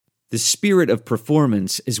The spirit of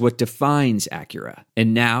performance is what defines Acura.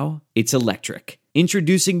 And now, it's electric.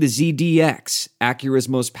 Introducing the ZDX, Acura's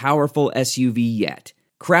most powerful SUV yet.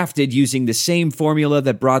 Crafted using the same formula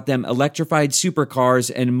that brought them electrified supercars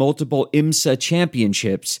and multiple IMSA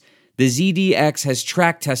championships, the ZDX has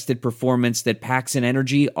track-tested performance that packs an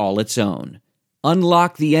energy all its own.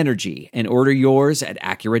 Unlock the energy and order yours at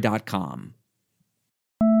Acura.com.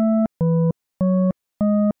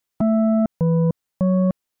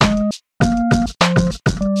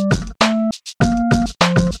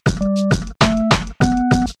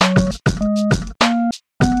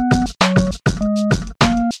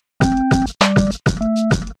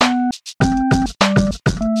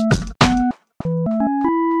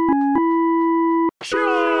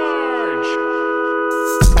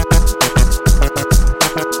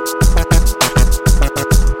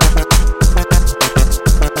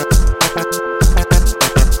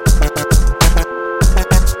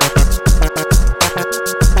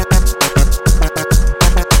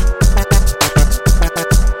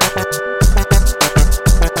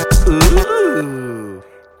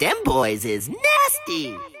 Is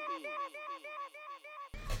nasty.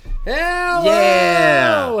 Hello!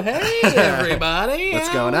 Yeah! Hey, everybody! What's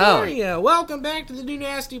How going are on? ya? Welcome back to the New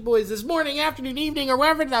Nasty Boys this morning, afternoon, evening, or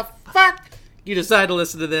wherever the fuck you decide to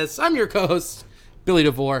listen to this. I'm your co-host, Billy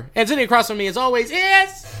DeVore. And sitting across from me, as always,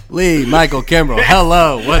 is... Lee, Michael Kimbrell.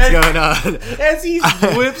 Hello, what's going on? As he's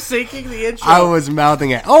whip-syncing the intro. I was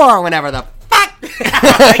mouthing it, or whenever the fuck.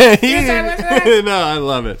 No, I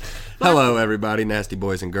love it. Hello, everybody, nasty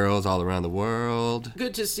boys and girls all around the world.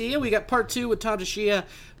 Good to see you. We got part 2 with Tsuchiya,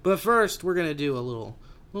 but first, we're going to do a little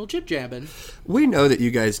jib-jabbing. We know that you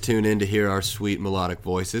guys tune in to hear our sweet melodic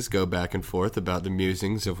voices go back and forth about the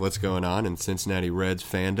musings of what's going on in Cincinnati Reds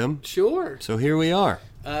fandom. Sure. So here we are.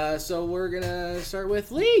 So we're going to start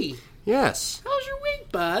with Lee. Yes. How's your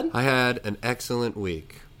week, bud? I had an excellent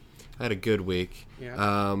week. I had a good week.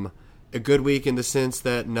 Yeah. A good week in the sense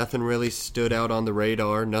that nothing really stood out on the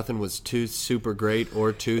radar. Nothing was too super great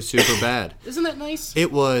or too super bad. Isn't that nice?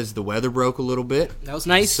 It was, the weather broke a little bit. That was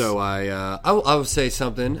nice. So I will say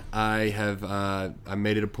something. I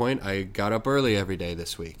made it a point. I got up early every day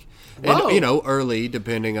this week. Whoa. And, early,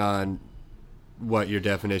 depending on what your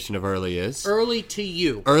definition of early is. Early to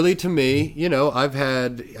you. Early to me,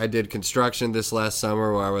 I did construction this last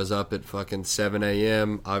summer where I was up at fucking 7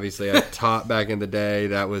 a.m. Obviously, I taught back in the day.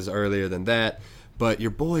 That was earlier than that. But your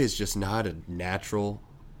boy is just not a natural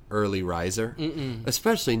early riser. Mm-mm.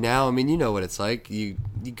 Especially now. I mean, you know what it's like. You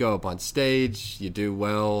go up on stage, you do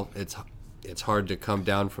well. It's hard to come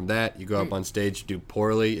down from that. You go up on stage, do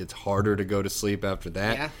poorly. It's harder to go to sleep after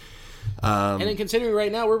that. Yeah. And then considering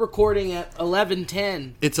right now we're recording at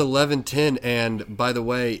 11:10. It's 11:10, and by the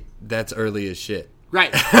way, that's early as shit. Right.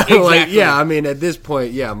 Exactly. I mean, at this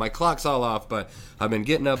point, my clock's all off, but I've been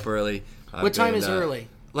getting up early. What time is early?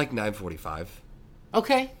 Like 9:45.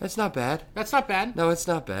 Okay. That's not bad. That's not bad. No, it's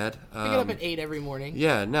not bad. I get up at 8 every morning.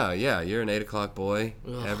 Yeah, you're an 8 o'clock boy.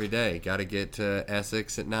 Ugh. Every day. Got to get to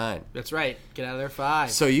Essex at 9. That's right. Get out of there at 5.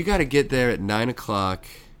 So you got to get there at 9 o'clock,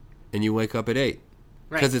 and you wake up at 8.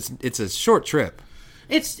 Right. Because it's a short trip.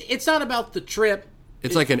 It's not about the trip.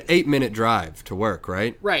 It's like an 8-minute drive to work,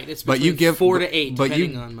 right? Right. It's But you give 4 to 8, but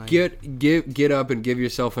depending you on my... get up and give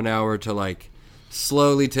yourself an hour to like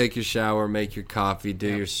slowly take your shower, make your coffee,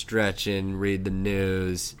 do your stretching, read the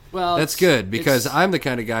news. Well, that's good because I'm the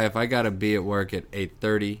kind of guy, if I got to be at work at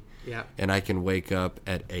 8:30 and I can wake up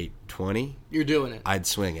at 8:20, you're doing it. I'd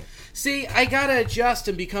swing it. See, I gotta adjust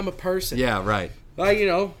and become a person. Yeah, right.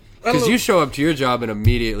 Because you show up to your job and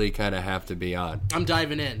immediately kind of have to be on. I'm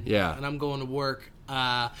diving in. Yeah. And I'm going to work.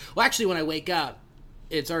 Actually, when I wake up,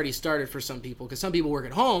 it's already started for some people. Because some people work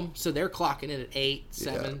at home, so they're clocking in at 8,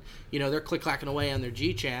 7. Yeah. They're click-clacking away on their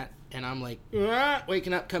G-Chat. And I'm like,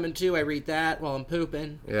 waking up, coming to. I read that while I'm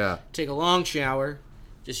pooping. Yeah. Take a long shower.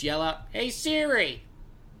 Just yell out, "Hey, Siri,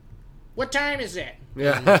 what time is it?"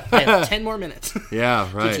 Yeah. I have 10 more minutes. Yeah,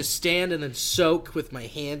 right. To just stand and then soak with my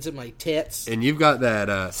hands and my tits. And you've got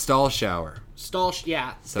that stall shower.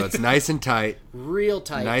 Yeah. So it's nice and tight. Real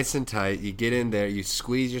tight. Nice and tight. You get in there, you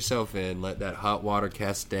squeeze yourself in, let that hot water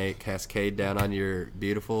cascade down on your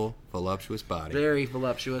beautiful, voluptuous body. Very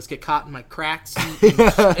voluptuous. Get caught in my cracks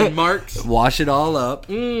and marks. Wash it all up.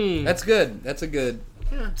 Mm. That's good. That's a good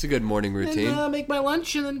It's a good morning routine. And make my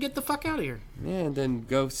lunch and then get the fuck out of here. Yeah, and then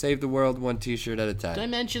go save the world one T-shirt at a time. Did I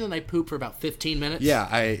mention that I poop for about 15 minutes?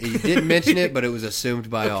 Yeah, you didn't mention it, but it was assumed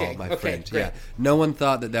by all, my friend. Great. Yeah, no one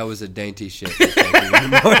thought that was a dainty shit.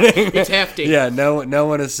 Good morning. It's hefty. Yeah, no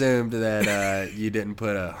one assumed that you didn't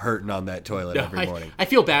put a hurting on that toilet every morning. I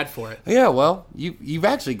feel bad for it. Yeah, well, you've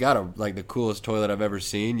actually got the coolest toilet I've ever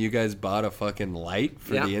seen. You guys bought a fucking light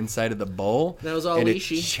for the inside of the bowl. That was all and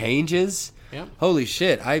leashy. It changes. Yeah. Holy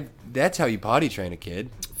shit! That's how you potty train a kid.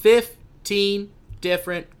 15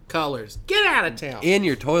 different colors. Get out of town. In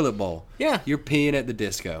your toilet bowl. Yeah. You're peeing at the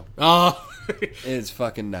disco. Oh. It's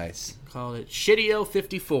fucking nice. Call it Shitty-O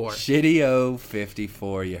 54. Shitty-O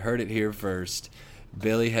 54. You heard it here first.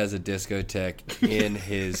 Billy has a discotheque in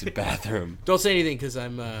his bathroom. Don't say anything because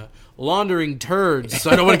I'm laundering turds, so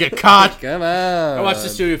I don't want to get caught. Come on. I watched the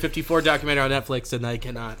Studio 54 documentary on Netflix, and I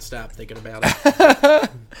cannot stop thinking about it.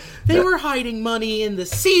 They were hiding money in the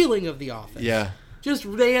ceiling of the office. Yeah.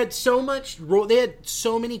 They had so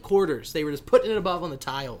many quarters. They were just putting it above on the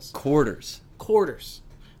tiles. Quarters.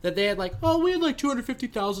 That they had we had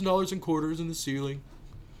 $250,000 in quarters in the ceiling.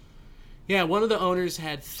 Yeah, one of the owners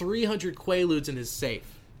had 300 Quaaludes in his safe.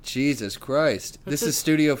 Jesus Christ. This is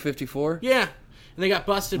Studio 54? Yeah. And they got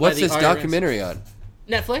busted What's by the this IRS. documentary on?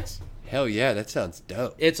 Netflix. Hell yeah, that sounds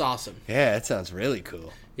dope. It's awesome. Yeah, that sounds really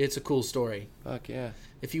cool. It's a cool story. Fuck yeah.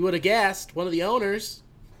 If you would have guessed, one of the owners,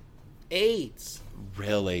 AIDS.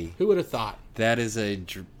 Really? Who would have thought? That is an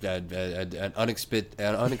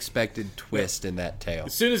unexpected twist in that tale.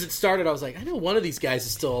 As soon as it started, I was like, I know one of these guys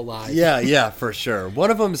is still alive. Yeah, for sure.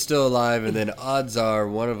 One of them is still alive, and then odds are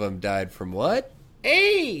one of them died from what?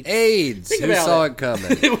 AIDS. Think Who about saw it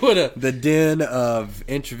coming? It would have. The den of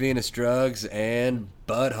intravenous drugs and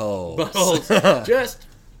buttholes. Buttholes. Just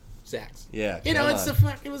sex. Yeah, it was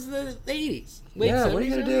the 80s. Yeah, what are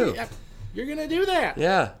you going to do? You're going to do that.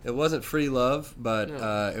 Yeah, it wasn't free love, but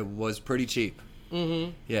it was pretty cheap.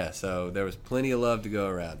 Mm-hmm. Yeah, so there was plenty of love to go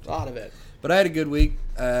around. A lot of it. But I had a good week.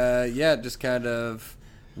 Just kind of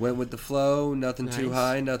went with the flow. Nothing too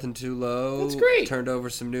high, nothing too low. That's great. Turned over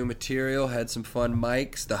some new material. Had some fun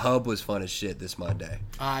mics. The hub was fun as shit this Monday.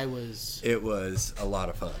 It was a lot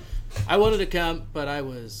of fun. I wanted to come, but I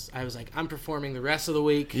was like, I'm performing the rest of the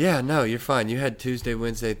week. Yeah, no, you're fine. You had Tuesday,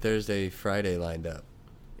 Wednesday, Thursday, Friday lined up.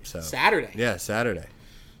 So Saturday. Yeah, Saturday.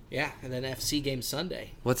 Yeah, and then FC game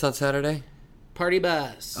Sunday. What's on Saturday? Party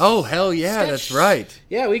Bus. Oh, hell yeah, that's right.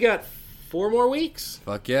 Yeah, we got 4 more weeks.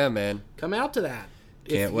 Fuck yeah, man. Come out to that.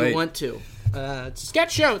 Can't if wait. you want to. It's a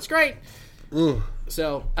sketch show. It's great. Ooh.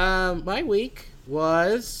 So, my week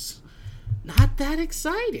was not that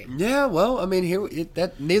exciting. Yeah, well, I mean,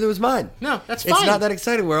 neither was mine. No, that's fine. It's not that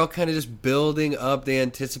exciting. We're all kind of just building up the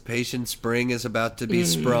anticipation. Spring is about to be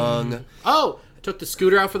sprung. Oh, took the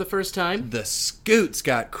scooter out for the first time. The Scoots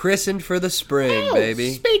got christened for the spring,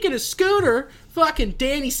 baby. Speaking of scooter, fucking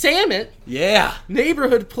Danny Samet. Yeah.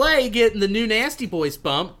 Neighborhood Play getting the new Nasty Boys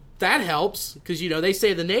bump. That helps, because, they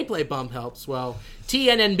say the Naplay bump helps. Well,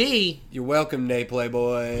 TNNB... You're welcome, Naplay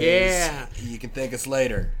boys. Yeah. You can thank us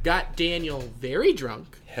later. Got Daniel very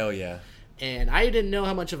drunk. Hell yeah. And I didn't know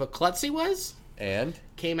how much of a klutz he was. And?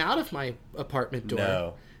 Came out of my apartment door.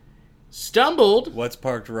 No. Stumbled. What's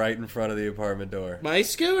parked right in front of the apartment door? My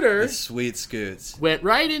scooter. The sweet Scoots. Went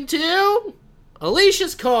right into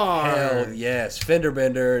Alicia's car. Hell yes. Fender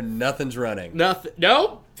bender. Nothing's running. Nothing.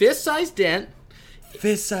 No. Fist-sized dent.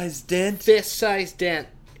 Fist-sized dent? Fist-sized dent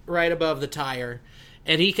right above the tire.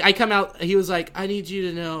 And I come out, he was like, I need you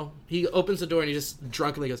to know. He opens the door and he just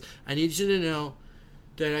drunkenly goes, I need you to know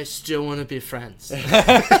that I still want to be friends.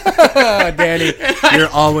 Danny, you're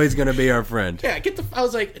always going to be our friend. Yeah, I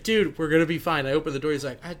was like, dude, we're going to be fine. I opened the door. He's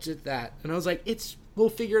like, I did that. And I was like, we'll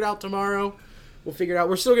figure it out tomorrow. We'll figure it out.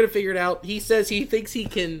 We're still going to figure it out. He says he thinks he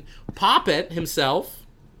can pop it himself.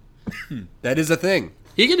 That is a thing.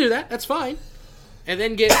 He can do that. That's fine. And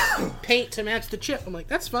then get paint to match the chip. I'm like,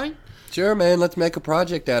 that's fine. Sure, man. Let's make a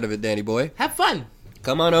project out of it, Danny boy. Have fun.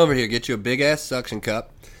 Come on over here. Get you a big-ass suction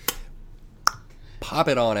cup. Pop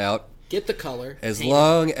it on out. Get the color. As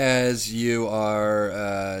long as you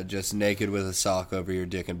are just naked with a sock over your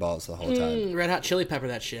dick and balls the whole time. Red Hot Chili Pepper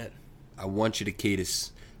that shit. I want you to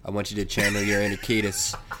Ketis. I want you to channel your inner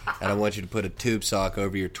Ketis. And I want you to put a tube sock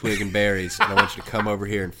over your twig and berries. And I want you to come over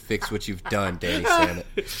here and fix what you've done, Danny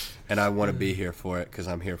Samet. And I want to be here for it because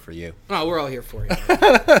I'm here for you. Oh, we're all here for you.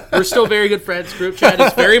 We're still very good friends. Group chat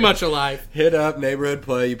is very much alive. Hit up Neighborhood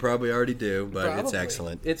Play. You probably already do, but it's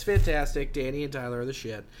excellent. It's fantastic. Danny and Tyler are the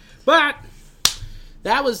shit. But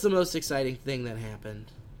that was the most exciting thing that happened.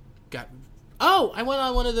 I went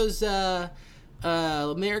on one of those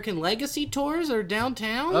American Legacy tours or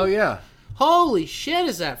downtown. Oh, yeah. Holy shit,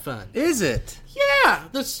 is that fun? Is it? Yeah,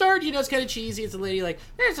 the start, it's kind of cheesy. It's a lady like,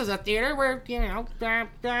 this is a theater where,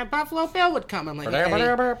 Buffalo Bill would come. I'm like, hey. I'm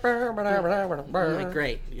like,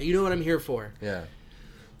 great. You know what I'm here for. Yeah.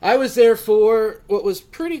 I was there for what was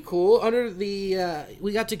pretty cool. Under the,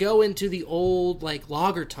 we got to go into the old, like,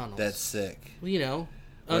 logger tunnels. That's sick. Where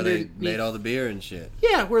they made all the beer and shit.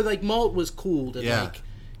 Yeah, where, like, malt was cooled. And, like,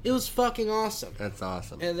 it was fucking awesome. That's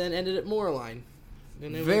awesome. And then ended at Moorline.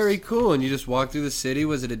 And it Very cool. And you just walked through the city.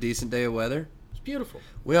 Was it a decent day of weather? Beautiful.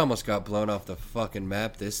 We almost got blown off the fucking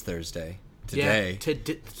map this Thursday. Today.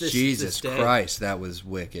 Yeah, Jesus Christ, that was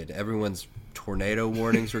wicked. Everyone's tornado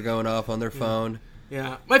warnings were going off on their phone.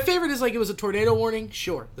 Yeah. My favorite is, like, it was a tornado warning.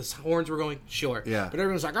 Sure. The horns were going. Sure. Yeah. But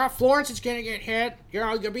everyone's like, Florence is going to get hit.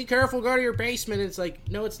 Be careful. Go to your basement. It's like,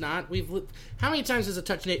 no, it's not. How many times has a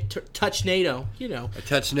touch-nado, A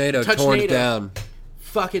touch-nado torn it down.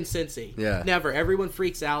 Fucking Cincy. Yeah. Never. Everyone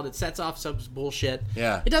freaks out. It sets off some bullshit.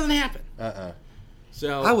 Yeah. It doesn't happen.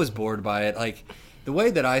 So I was bored by it. Like, the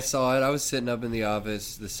way that I saw it, I was sitting up in the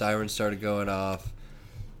office. The sirens started going off.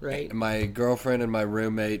 Right. My girlfriend and my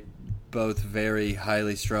roommate, both very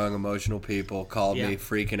highly strung, emotional people, called me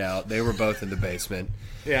freaking out. They were both in the basement.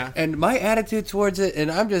 Yeah. And my attitude towards it,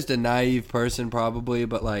 and I'm just a naive person probably,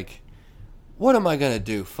 but like, what am I going to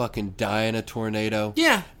do? Fucking die in a tornado?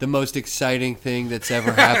 Yeah. The most exciting thing that's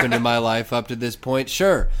ever happened in my life up to this point?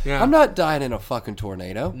 Sure. Yeah. I'm not dying in a fucking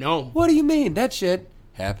tornado. No. What do you mean? That shit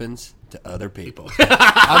happens to other people.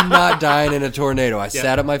 I'm not dying in a tornado. I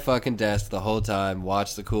sat at my fucking desk the whole time,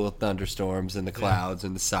 watched the cool thunderstorms and the clouds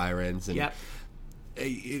and the sirens. And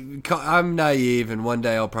I'm naive, and one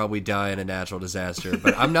day I'll probably die in a natural disaster,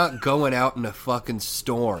 but I'm not going out in a fucking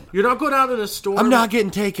storm. You're not going out in a storm? I'm not getting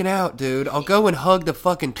taken out, dude. I'll go and hug the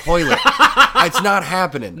fucking toilet. It's not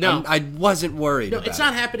happening. No. I wasn't worried about it's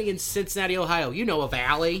not happening in Cincinnati, Ohio. A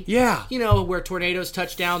valley. Yeah. Where tornadoes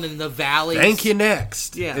touch down in the valleys. Thank you,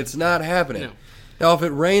 next. Yeah. It's not happening. No. Now, if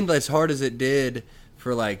it rained as hard as it did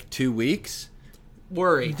for like 2 weeks,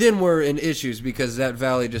 worry. Then we're in issues because that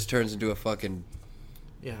valley just turns into a fucking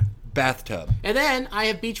bathtub. And then I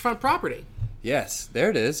have beachfront property. Yes,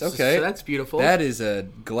 there it is. Okay. So that's beautiful. That is a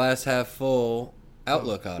glass half full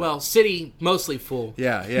outlook on it. Well, city mostly full.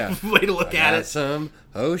 Yeah. Way to look at it. Some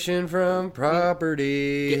oceanfront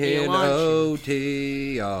property in OTR.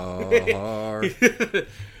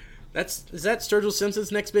 Is that Sturgill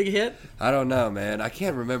Simpson's next big hit? I don't know, man. I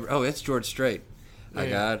can't remember. Oh, it's George Strait. I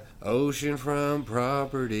got oceanfront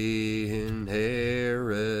property in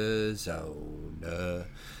Arizona.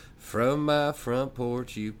 From my front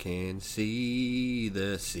porch, you can see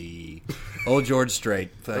the sea. Old George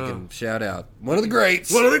Strait. Fucking shout out. One of the greats.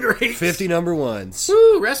 50 number ones.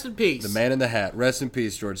 Woo, rest in peace. The man in the hat. Rest in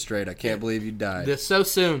peace, George Strait. I can't believe you died. This so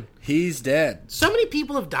soon. He's dead. So many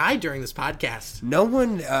people have died during this podcast. No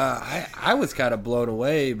one, I was kind of blown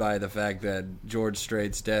away by the fact that George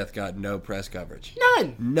Strait's death got no press coverage.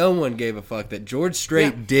 None. No one gave a fuck that George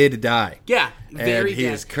Strait did die. Yeah, and he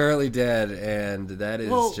is currently dead, and that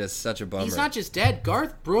is just such a bummer. He's not just dead.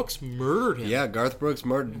 Garth Brooks murdered him. Yeah, Garth Brooks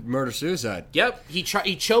murder-suicide. Yep. He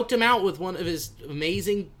choked him out with one of his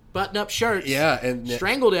amazing button-up shirts. Yeah, and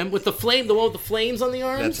strangled him with the flame, the one with the flames on the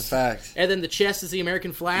arms. That's a fact. And then the chest is the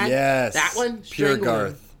American flag. Yes. That one. Pure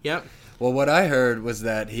Garth. Him. Yep. Well, what I heard was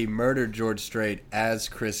that he murdered George Strait as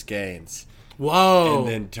Chris Gaines. Whoa. And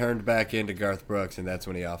then turned back into Garth Brooks, and that's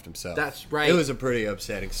when he offed himself. That's right. It was a pretty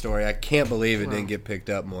upsetting story. I can't believe it didn't get picked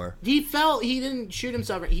up more. He didn't shoot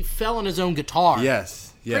himself. He fell on his own guitar.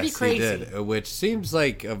 Yes, pretty crazy. He did. Which seems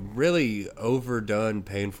like a really overdone,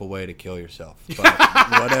 painful way to kill yourself. But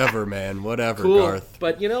whatever, man. Whatever, cool. Garth.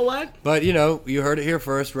 But you know what? But, you heard it here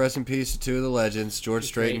first. Rest in peace to two of the legends, George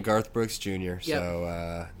Strait and Garth Brooks Jr. Yep.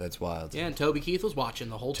 So, that's wild. Yeah, and Toby Keith was watching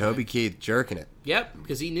the whole time. Toby Keith jerking it. Yep,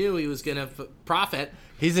 because he knew he was going to profit.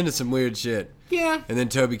 He's into some weird shit. Yeah. And then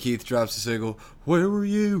Toby Keith drops a single, "Where were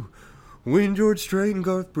you when George Strait and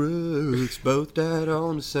Garth Brooks both died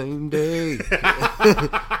on the same day?"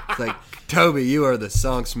 It's like, Toby, you are the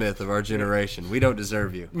songsmith of our generation. We don't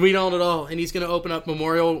deserve you. We don't at all. And he's going to open up a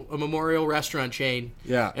memorial restaurant chain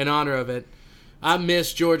in honor of it. I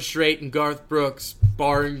miss George Strait and Garth Brooks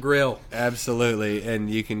Bar and Grill. Absolutely. And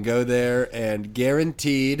you can go there and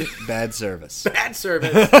guaranteed bad service. Bad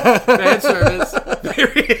service. Bad service.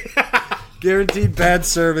 Guaranteed bad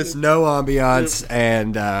service, no ambiance,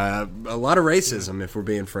 and a lot of racism, if we're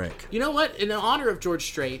being frank. You know what? In honor of George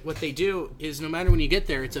Strait, what they do is no matter when you get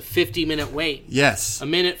there, it's a 50-minute wait. Yes. A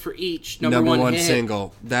minute for each number one hit.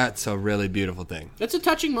 single. That's a really beautiful thing. That's a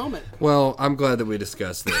touching moment. Well, I'm glad that we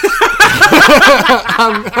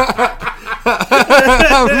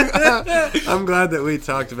I'm glad that we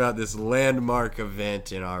talked about this landmark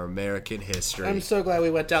event in our American history. I'm so glad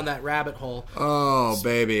we went down that rabbit hole. Oh,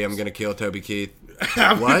 baby, I'm going to kill Toby Keith.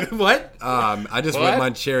 What? What? I just went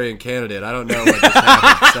Manchurian candidate. I don't know what just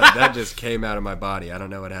happened. So that just came out of my body. I don't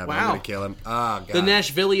know what happened. Wow. I'm going to kill him. Oh, God. The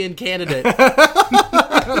Nashvilleian candidate.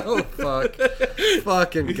 Oh, fuck.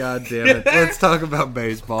 Fucking goddamn it. Let's talk about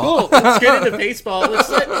baseball. Cool. Let's get into baseball.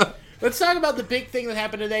 Let's talk about the big thing that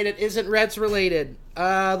happened today that isn't Reds related.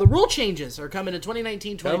 The rule changes are coming in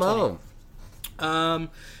 2019-2020. Come on.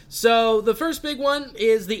 So the first big one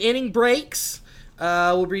is the inning breaks.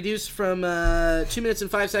 Will reduce from 2 minutes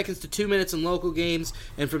and 5 seconds to 2 minutes in local games,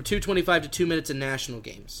 and from 2:25 to 2 minutes in national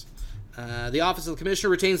games. The Office of the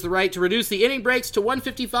Commissioner retains the right to reduce the inning breaks to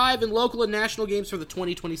 1:55 in local and national games for the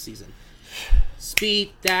 2020 season.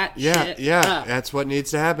 Speed that shit up. That's what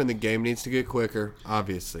needs to happen. The game needs to get quicker,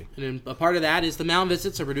 obviously. And then a part of that is the mound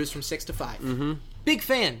visits are reduced from 6 to 5. Mm-hmm. Big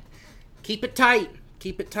fan. Keep it tight.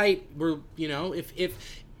 Keep it tight. We're,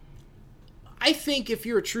 if I think if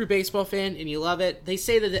you're a true baseball fan and you love it, they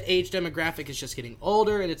say that the age demographic is just getting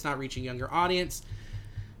older and it's not reaching younger audience.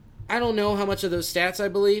 I don't know how much of those stats I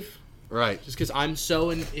believe. Right. Just because I'm so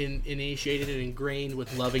initiated and ingrained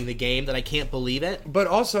with loving the game that I can't believe it. But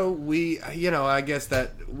also, I guess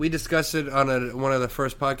that we discussed it on one of the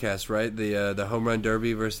first podcasts, right? The Home Run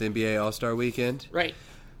Derby versus the NBA All-Star Weekend. Right.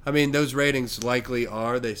 I mean, those ratings likely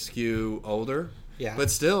they skew older. Yeah.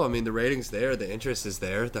 But still, I mean, the rating's there. The interest is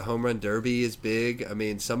there. The Home Run Derby is big. I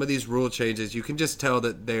mean, some of these rule changes, you can just tell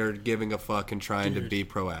that they're giving a fuck and trying to be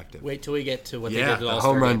proactive. Wait till we get to what they did at the the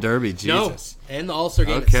All-Star Home Run game. Derby, Jesus. No, and the All-Star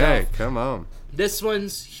game Okay, itself. come on. This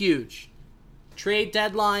one's huge. Trade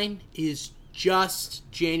deadline is just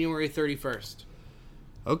January 31st.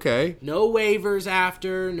 Okay. No waivers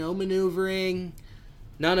after, no maneuvering,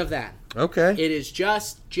 none of that. Okay. It is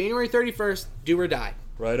just January 31st, do or die.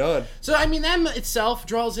 Right on. So, I mean, that itself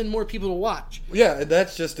draws in more people to watch. Yeah,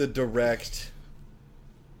 that's just a direct...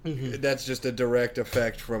 That's just a direct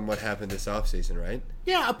effect from what happened this offseason, right?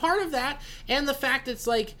 Yeah, a part of that, and the fact it's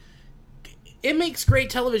like, it makes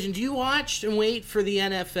great television. Do you watch and wait for the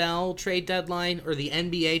NFL trade deadline or the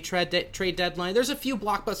NBA trade deadline? There's a few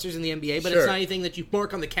blockbusters in the NBA, but Sure. it's not anything that you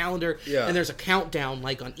mark on the calendar and there's a countdown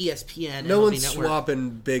like on ESPN. No MLB one's Network. swapping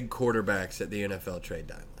big quarterbacks at the NFL trade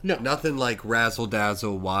deadline. No. Nothing like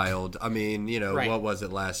razzle-dazzle wild. I mean, Right. what was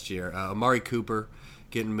it last year? Amari Cooper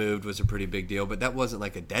getting moved was a pretty big deal, but that wasn't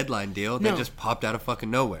like a deadline deal. That No. just popped out of fucking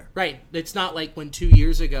nowhere. Right. It's not like when 2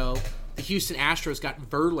 years ago the Houston Astros got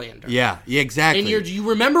Verlander. Yeah, exactly. And you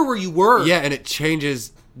remember where you were. Yeah, and it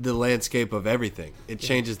changes the landscape of everything. It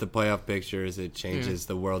changes the playoff pictures. It changes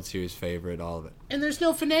the World Series favorite, all of it. And there's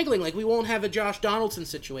no finagling. Like, we won't have a Josh Donaldson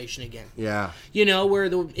situation again. Yeah. Where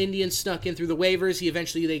the Indians snuck in through the waivers. He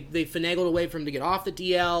eventually, they finagled a way for him to get off the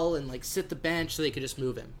DL and, like, sit the bench so they could just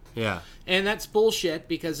move him. Yeah. And that's bullshit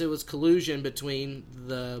because it was collusion between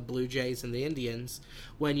the Blue Jays and the Indians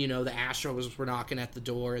when, the Astros were knocking at the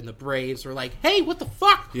door and the Braves were like, hey, what the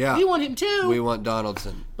fuck? Yeah. We want him too. We want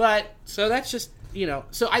Donaldson. But, so that's just,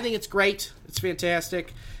 so I think it's great. It's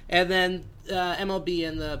fantastic. And then MLB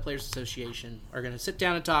and the Players Association are going to sit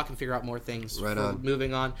down and talk and figure out more things. Right for on.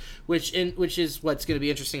 Moving on, which is what's going to be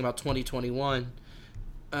interesting about 2021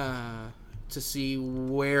 to see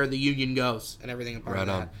where the union goes and everything about Right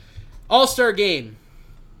that. on. All-Star Game.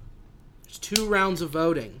 There's 2 rounds of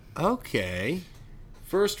voting. Okay.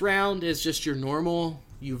 First round is just your normal,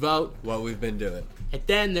 you vote. What we've been doing. And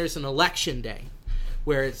then there's an election day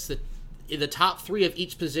where it's the top 3 of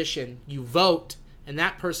each position. You vote, and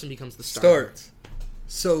that person becomes the starter. Starts.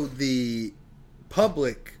 So the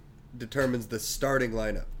public determines the starting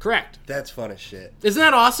lineup. Correct. That's fun as shit. Isn't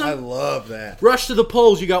that awesome? I love that. Rush to the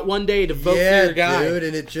polls. You got one day to vote for your guy. Dude,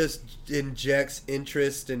 and it just injects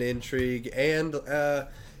interest and intrigue and, it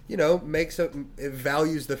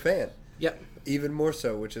values the fan. Yep. Even more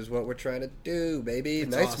so, which is what we're trying to do, baby.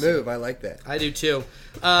 It's Nice awesome. move. I like that. I do too.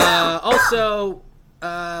 Also,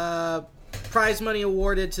 prize money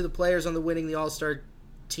awarded to the players on the winning All-Star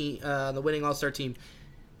team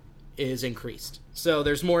is increased. So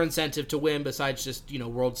there's more incentive to win besides just,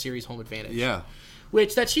 World Series home advantage. Yeah.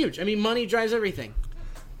 Which, that's huge. I mean, money drives everything.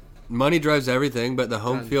 Money drives everything, but the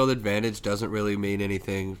home field advantage doesn't really mean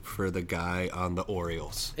anything for the guy on the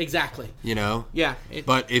Orioles. Exactly. Yeah. It,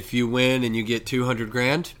 But if you win and you get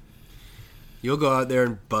 $200,000, you'll go out there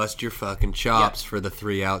and bust your fucking chops for the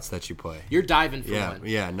 3 outs that you play. you're diving for one.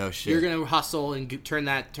 Yeah, no shit. You're going to hustle and turn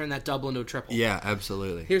that double into a triple. Yeah,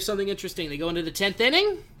 absolutely. Here's something interesting. They go into the 10th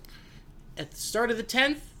inning. At the start of the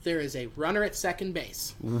 10th, there is a runner at second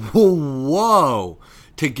base. Whoa!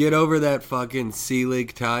 To get over that fucking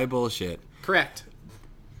C-League tie bullshit. Correct.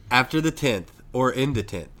 After the 10th or in the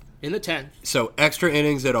 10th. In the 10th. So extra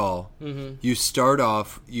innings at all. Mm-hmm. You start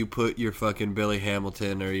off, you put your fucking Billy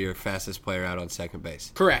Hamilton or your fastest player out on second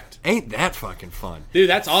base. Correct. Ain't that fucking fun? Dude,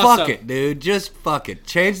 that's awesome. Fuck it, dude. Just fuck it.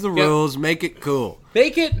 Change the rules. Make it cool.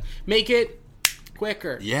 Make it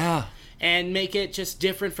quicker. Yeah. And make it just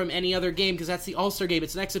different from any other game, because that's the All-Star game.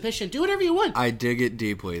 It's an exhibition. Do whatever you want. I dig it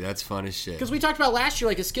deeply. That's fun as shit. Because we talked about last year,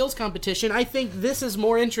 like a skills competition. I think this is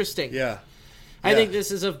more interesting. Yeah. I think this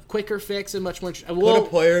is a quicker fix and much more... Put a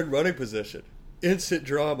player in running position. Instant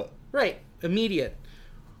drama. Right. Immediate.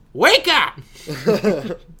 Wake up!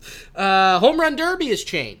 Home Run Derby has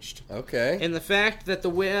changed. Okay. And the fact that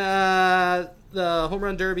the Home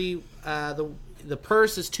Run Derby, the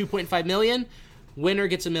purse is $2.5 million. Winner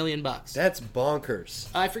gets $1 million. That's bonkers.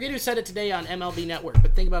 I forget who said it today on MLB Network,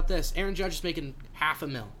 but think about this. Aaron Judge is making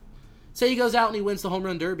 $500,000. Say he goes out and he wins the Home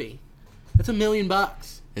Run Derby. That's $1 million.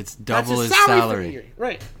 It's double his his salary. for the year.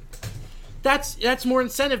 Right. That's more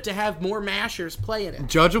incentive to have more mashers play in it.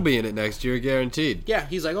 Judge will be in it next year, guaranteed. Yeah,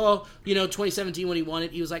 he's like, 2017 when he won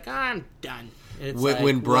it, he was like, I'm done. And it's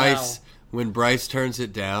when Bryce turns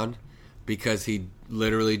it down because he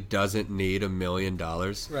literally doesn't need $1 million,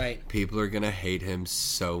 right? People are gonna hate him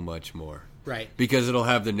so much more, right? Because it'll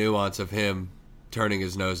have the nuance of him turning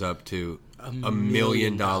his nose up to $1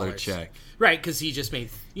 million check, right? Because he just made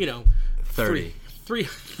 30. Three,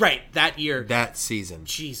 right, that year. That season.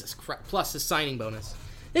 Jesus Christ. Plus his signing bonus.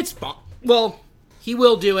 It's fun. Well, he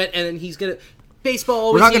will do it, and then he's going to... Baseball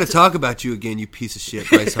always... We're not going to talk about you again, you piece of shit,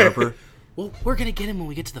 Bryce Harper. Well, we're going to get him when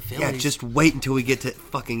we get to the Phillies. Yeah, just wait until we get to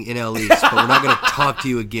fucking NL East, but we're not going to talk to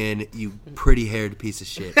you again, you pretty-haired piece of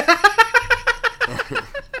shit.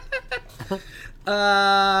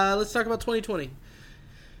 Let's talk about 2020.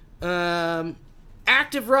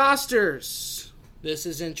 Active rosters. This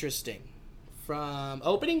is interesting. From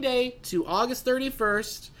opening day to August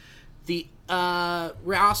 31st, the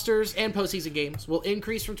rosters and postseason games will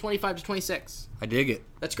increase from 25 to 26. I dig it.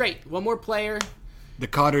 That's great. One more player. The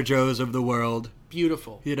Cotter Joes of the world.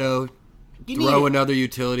 Beautiful. Throw another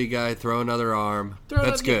utility guy, throw another arm.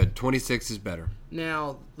 That's good. 26 is better.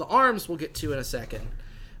 Now, the arms we'll get to in a second.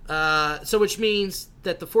 So which means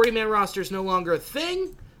that the 40-man roster is no longer a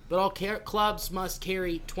thing, but all clubs must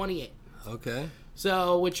carry 28. Okay.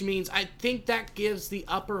 So, which means I think that gives the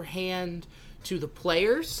upper hand to the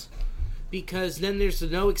players, because then there's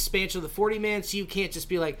no expansion of the 40-man, so you can't just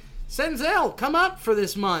be like, Senzel, come up for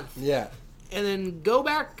this month. Yeah. And then go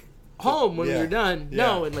back home when you're done. Yeah.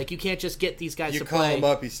 No, and you can't just get these guys to play. You call him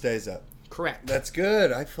up, he stays up. Correct. That's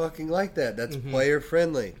good. I fucking like that. That's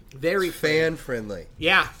player-friendly. Very fan-friendly.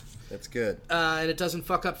 Yeah. That's good. And it doesn't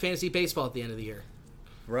fuck up fantasy baseball at the end of the year.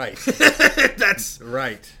 Right. That's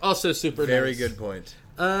right. Also super Very nice. good point.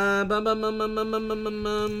 The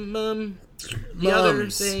other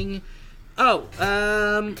thing...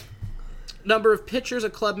 number of pitchers a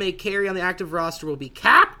club may carry on the active roster will be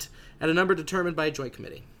capped at a number determined by a joint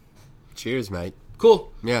committee. Cheers, mate.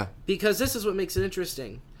 Cool. Yeah. Because this is what makes it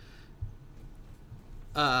interesting.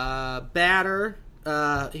 Batter...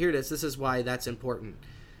 here it is. This is why that's important.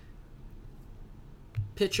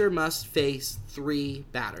 Pitcher must face 3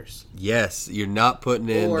 batters. Yes, you're not putting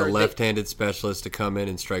in the left-handed specialist to come in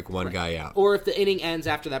and strike one guy out. Or if the inning ends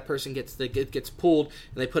after that person gets pulled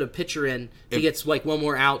and they put a pitcher in, he gets one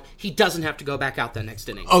more out, he doesn't have to go back out that next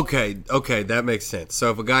inning. Okay, that makes sense.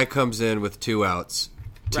 So if a guy comes in with 2 outs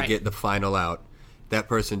to get the final out, that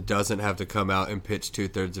person doesn't have to come out and pitch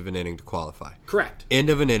 2/3 of an inning to qualify. Correct.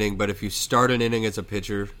 End of an inning, but if you start an inning as a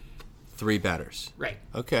pitcher, 3 batters. Right.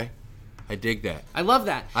 Okay. I dig that. I love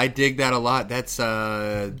that. I dig that a lot. That's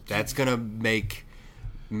gonna make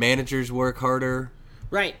managers work harder.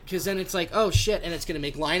 Right, because then it's like, oh shit, and it's gonna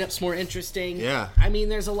make lineups more interesting. Yeah. I mean,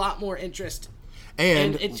 there's a lot more interest.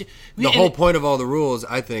 And the whole point of all the rules,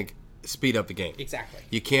 I think, speed up the game. Exactly.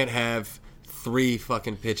 You can't have 3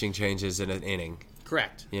 fucking pitching changes in an inning.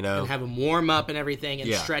 Correct. You know? And have them warm up and everything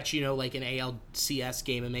and stretch, like an ALCS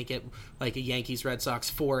game and make it like a Yankees-Red Sox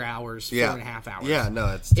 4 hours, 4.5 hours. Yeah, no,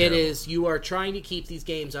 it's terrible. It is. You are trying to keep these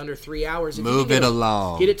games under 3 hours. If Move it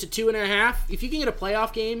along. Get it to 2.5. If you can get a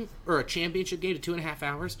playoff game or a championship game to 2.5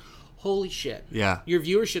 hours, holy shit. Yeah. Your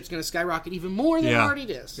viewership's going to skyrocket even more than it already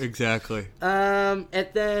is. Exactly. And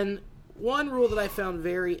then one rule that I found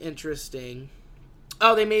very interesting...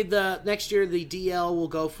 Oh, they made next year the DL will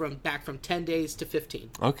go back from 10 days to 15.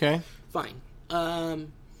 Okay. Fine.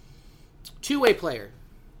 Two-way player,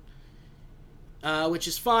 which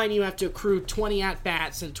is fine. You have to accrue 20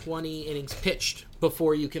 at-bats and 20 innings pitched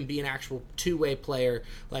before you can be an actual two-way player,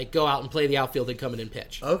 like go out and play the outfield and come in and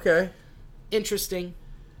pitch. Okay. Interesting.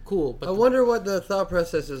 cool. But I wonder what the thought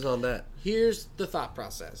process is on that. here's the thought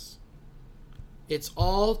process. It's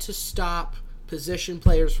all to stop position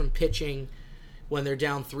players from pitching when they're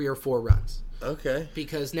down 3 or 4 runs. Okay.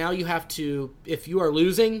 Because now you have to, if you are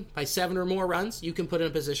losing by 7 or more runs, you can put in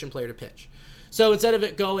a position player to pitch. So instead of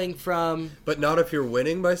it going from... But not if you're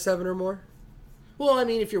winning by 7 or more? Well, I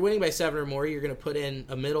mean, if you're winning by 7 or more, you're going to put in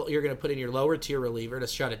you're going to put in your lower tier reliever to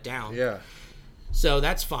shut it down. Yeah. So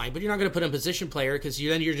that's fine, but you're not going to put in a position player because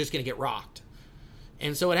then you're just going to get rocked.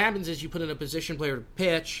 And so what happens is you put in a position player to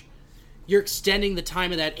pitch, you're extending the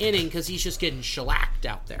time of that inning because he's just getting shellacked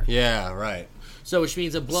out there. Yeah, right. So which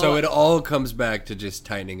means a blow. So it all comes back to just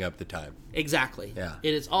tightening up the time. Exactly. Yeah.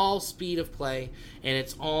 It is all speed of play, and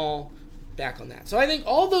it's all back on that. So I think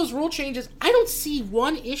all those rule changes, I don't see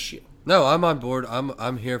one issue. No, I'm on board.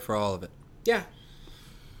 I'm here for all of it. Yeah.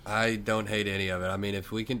 I don't hate any of it. I mean,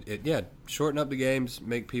 if we can, shorten up the games,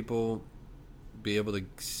 make people be able to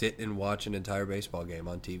sit and watch an entire baseball game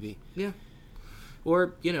on TV. Yeah.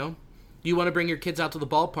 Or, you want to bring your kids out to the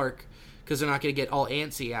ballpark because they're not going to get all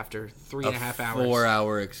antsy after 3.5 hours.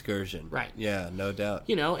 4-hour excursion. Right. Yeah, no doubt.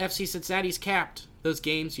 FC Cincinnati's capped. Those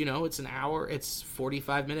games, it's an hour. It's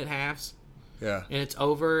 45-minute halves. Yeah. And it's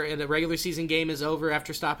over, and the regular season game is over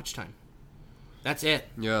after stoppage time. That's it.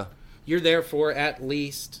 Yeah. You're there for at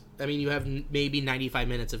least, you have maybe 95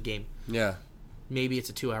 minutes of game. Yeah. Maybe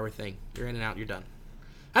it's a 2-hour thing. You're in and out, you're done.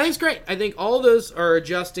 I think it's great. I think all those are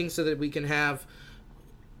adjusting so that we can have,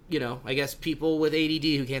 I guess people with ADD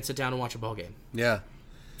who can't sit down and watch a ball game. Yeah.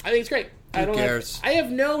 I think it's great. Who cares? I have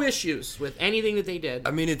no issues with anything that they did.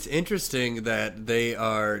 I mean, it's interesting that they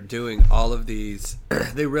are doing all of these.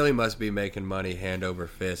 They really must be making money hand over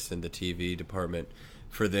fist in the TV department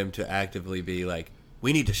for them to actively be like,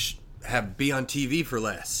 we need to be on TV for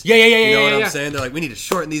less. Yeah. You know what I'm saying? They're like, we need to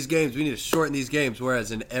shorten these games. We need to shorten these games.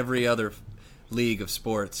 Whereas in every other league of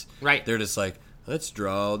sports, right, they're just like, let's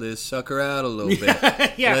draw this sucker out a little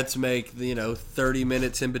bit. Yeah. Let's make 30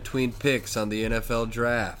 minutes in between picks on the NFL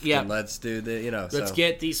draft. Yeah. And let's do let's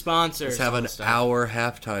get these sponsors. Let's have an hour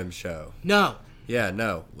halftime show. No. Yeah,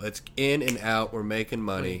 no. Let's in and out. We're making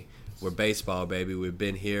money. We're baseball, baby. We've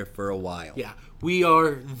been here for a while. Yeah. We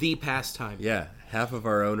are the pastime. Yeah. Half of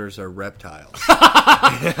our owners are reptiles.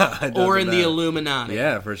 Or in the Illuminati.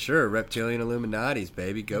 Yeah, for sure. Reptilian Illuminatis,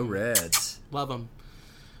 baby. Go Reds. Love them.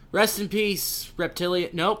 Rest in peace, Reptilian.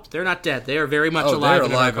 Nope, they're not dead. They are very much alive.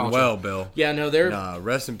 They're alive and well, Bill. Yeah, no, they're... Nah,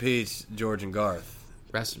 rest in peace, George and Garth.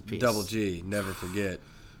 Rest in peace. Double G, never forget.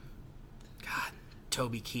 God,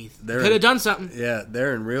 Toby Keith. They're could have done something. Yeah,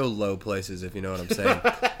 they're in real low places, if you know what I'm saying.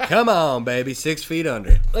 Come on, baby, 6 feet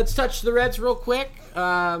under. Let's touch the Reds real quick.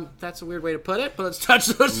 That's a weird way to put it, but let's touch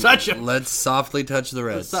them. Let's softly touch the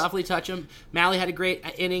Reds. Let's softly touch them. Malley had a great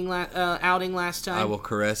outing last time. I will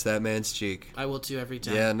caress that man's cheek. I will too every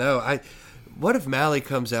time. Yeah, no, what if Malley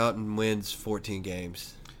comes out and wins 14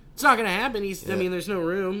 games? It's not going to happen. There's no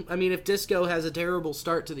room. If Disco has a terrible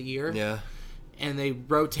start to the year, yeah, and they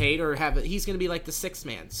rotate or he's going to be like the sixth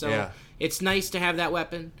man. So It's nice to have that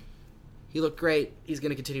weapon. He looked great. He's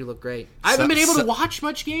going to continue to look great. I haven't been able to watch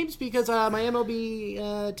much games because my MLB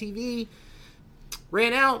TV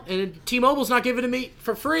ran out, and T-Mobile's not giving it to me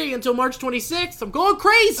for free until March 26th. I'm going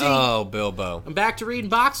crazy. Oh, Bilbo. I'm back to reading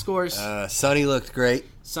box scores. Sonny looked great.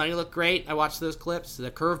 Sonny looked great. I watched those clips. The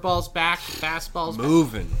curveball's back. The fastball's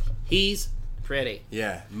moving. Back. He's pretty.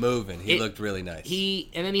 Yeah, moving. He looked really nice.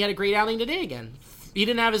 And then he had a great outing today again. He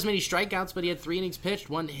didn't have as many strikeouts, but he had 3 innings pitched,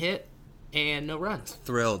 1 hit, and no runs.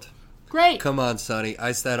 Thrilled. Great. Come on, Sonny.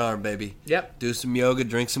 Ice that arm, baby. Yep. Do some yoga,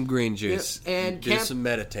 drink some green juice. Yep. And do some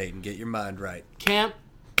meditating. Get your mind right. Kemp,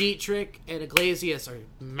 Dietrich, and Iglesias are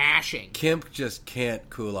mashing. Kemp just can't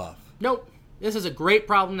cool off. Nope. This is a great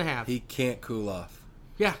problem to have. He can't cool off.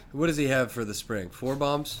 Yeah. What does he have for the spring? 4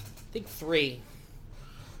 bombs? I think 3.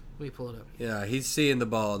 Let me pull it up. Yeah, he's seeing the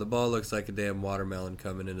ball. The ball looks like a damn watermelon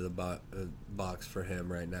coming into the box for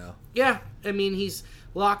him right now. Yeah. He's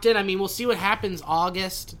locked in. We'll see what happens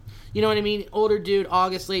August. You know what I mean? Older dude,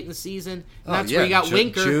 August, late in the season. And that's where you got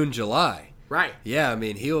Winker. June, July. Right. Yeah,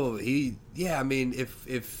 if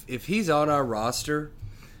he's on our roster.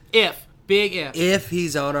 Big if. If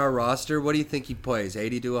he's on our roster, what do you think he plays?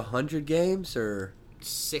 80 to 100 games or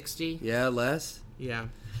 60? Yeah, less? Yeah.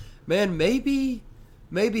 Man, maybe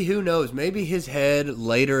who knows? Maybe his head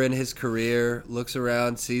later in his career looks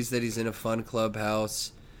around, sees that he's in a fun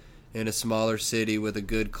clubhouse in a smaller city with a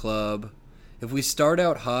good club. If we start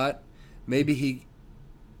out hot, maybe he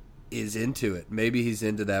is into it. Maybe he's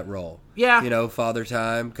into that role. Yeah. Father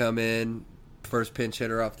time, come in, first pinch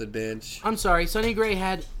hitter off the bench. I'm sorry, Sonny Gray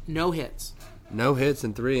had no hits. No hits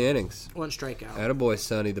in 3 innings. 1 strikeout. Attaboy,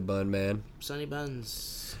 Sonny the Bun Man. Sonny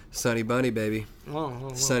Buns. Sonny Bunny, baby.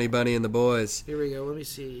 Oh. Sonny Bunny and the boys. Here we go. Let me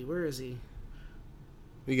see. Where is he?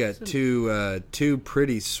 We got two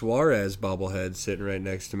pretty Suarez bobbleheads sitting right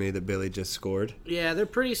next to me that Billy just scored. Yeah, they're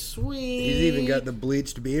pretty sweet. He's even got the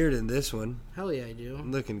bleached beard in this one. Hell yeah, I do.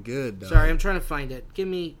 Looking good, dog. Sorry, I'm trying to find it. Give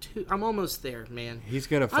me 2. I'm almost there, man. He's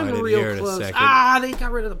going to find I'm it real here close. in a second. They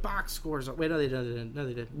got rid of the box scores. Wait, no, they didn't. No,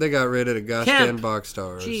 they didn't. They got rid of the gosh damn box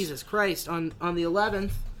stars. Jesus Christ. On the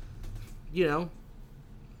 11th,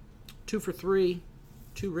 2 for 3,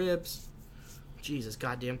 2 ribs. Jesus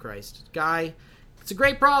goddamn Christ. Guy, it's a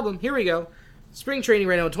great problem. Here we go. Spring training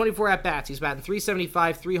right now, 24 at-bats. He's batting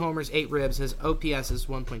 .375, 3 homers, 8 ribs. His OPS is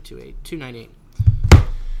 1.28, 298.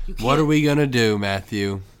 What are we going to do,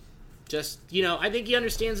 Matthew? Just, I think he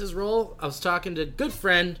understands his role. I was talking to good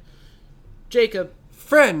friend, Jacob.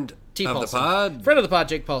 Friend T. of Paulson. the pod. Friend of the pod,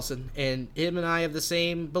 Jake Paulson. And him and I have the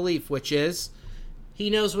same belief, which is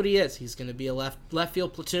he knows what he is. He's going to be a left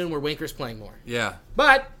field platoon where Winker's playing more. Yeah.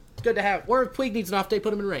 But it's good to have. Or if Puig needs an off day,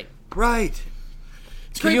 put him in rain. Right.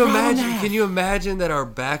 Can you imagine that our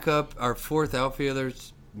backup, our 4th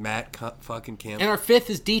outfielder's Matt fucking Campbell? And our 5th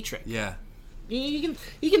is Dietrich. Yeah. He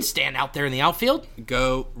can stand out there in the outfield.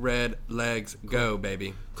 Go, Red Legs, go,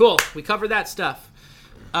 baby. Cool. We covered that stuff.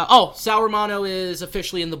 Sal Romano is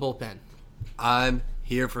officially in the bullpen. I'm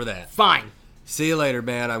here for that. Fine. See you later,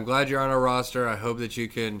 man. I'm glad you're on our roster. I hope that you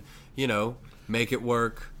can, make it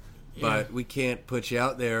work. Yeah. But we can't put you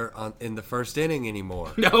out there in the first inning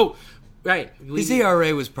anymore. No. Right. His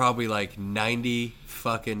ERA was probably like 90-9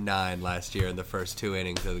 last year in the first 2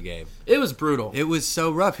 innings of the game. It was brutal. It was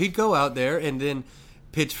so rough. He'd go out there and then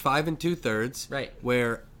pitch 5 2/3. Right.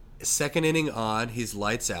 Where second inning on, he's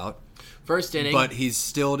lights out. First inning. But he's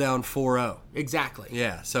still down 4-0. Exactly.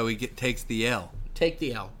 Yeah, so he takes the L. Take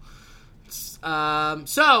the L.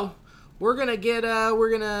 So we're gonna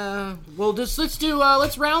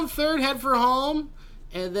let's round third, head for home.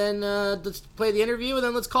 And then let's play the interview, and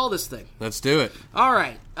then let's call this thing. Let's do it. All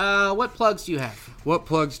right. What plugs do you have? What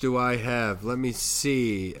plugs do I have? Let me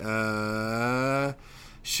see.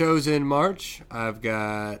 Shows in March. I've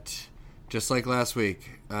got, just like last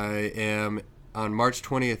week, I am on March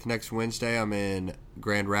 20th, next Wednesday, I'm in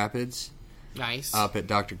Grand Rapids. Nice. Up at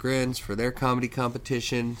Dr. Grin's for their comedy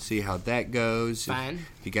competition. See how that goes. Fine.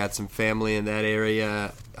 If you got some family in that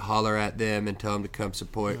area, holler at them and tell them to come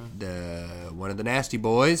support one of the Nasty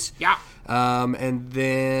Boys. Yeah. And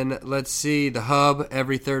then, let's see, the Hub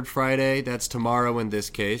every third Friday. That's tomorrow in this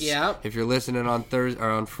case. Yeah. If you're listening on Thursday or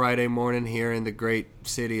on Friday morning here in the great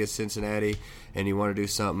city of Cincinnati and you want to do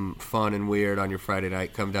something fun and weird on your Friday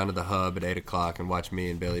night, come down to the Hub at 8 o'clock and watch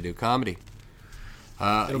me and Billy do comedy.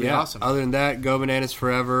 It'll be awesome. Other than that, Go Bananas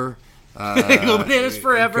Forever. Go Bananas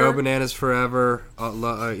Forever. Go Bananas Forever.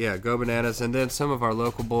 Go Bananas. And then some of our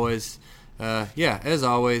local boys. As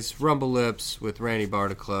always, Rumble Lips with Randy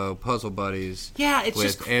Barticlow, Puzzle Buddies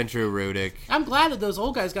with Andrew Rudick. I'm glad that those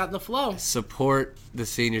old guys got in the flow. Support the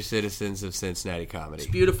senior citizens of Cincinnati comedy.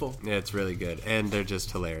 It's beautiful. Yeah, it's really good. And they're just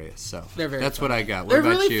hilarious. So that's funny. What I got. What they're about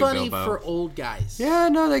really you, funny Bilbo? for old guys. Yeah,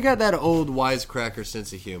 no, they got that old wisecracker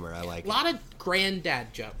sense of humor. I like it. A lot of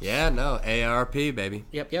granddad jokes. Yeah, no, AARP, baby.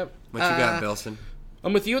 Yep. What you got, Bilson?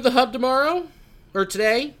 I'm with you at the Hub tomorrow, or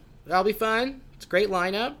today. That'll be fun. It's a great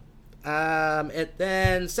lineup. And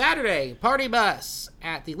then Saturday, Party Bus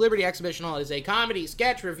at the Liberty Exhibition Hall. It is a comedy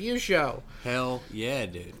sketch review show. Hell yeah,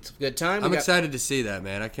 dude. It's a good time. I'm excited to see that,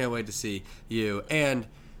 man. I can't wait to see you. And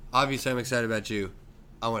obviously I'm excited about you.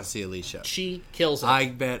 I want to see Alicia. She kills it. I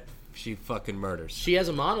bet she fucking murders. She has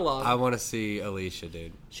a monologue. I want to see Alicia,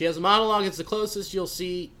 dude. She has a monologue. It's the closest you'll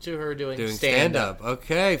see to her doing stand-up.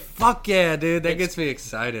 Okay. Fuck yeah, dude. That gets me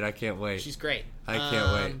excited. I can't wait. She's great. I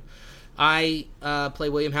can't wait. I play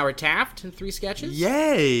William Howard Taft in 3 sketches.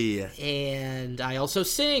 Yay! And I also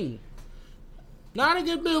sing. Not a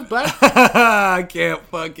good move, but I can't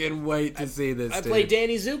fucking wait to see this. I play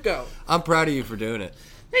Danny Zuko. I'm proud of you for doing it.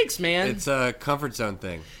 Thanks, man. It's a comfort zone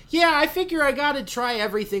thing. Yeah, I figure I gotta try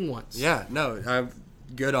everything once. Yeah, no, I'm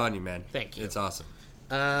good on you, man. Thank you. It's awesome.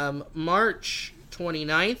 March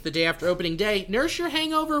 29th, the day after opening day, nurse your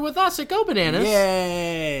hangover with us at Go Bananas.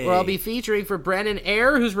 Yay! Where I'll be featuring for Brennan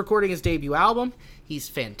Ayer, who's recording his debut album. He's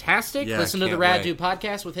fantastic. Yeah, Listen to the Rad Dude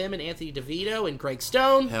podcast with him and Anthony DeVito and Craig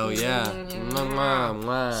Stone. Hell yeah.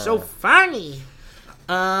 So funny.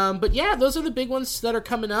 But yeah, those are the big ones that are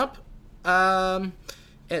coming up. And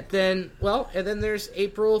then there's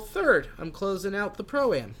April 3rd. I'm closing out the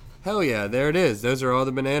Pro-Am. Hell yeah, there it is. Those are all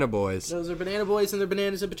the Banana Boys. Those are Banana Boys and their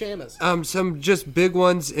bananas and pajamas. Some just big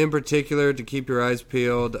ones in particular to keep your eyes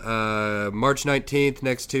peeled. March 19th,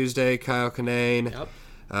 next Tuesday, Kyle Kinane.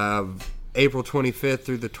 Yep. April 25th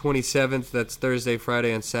through the 27th, that's Thursday,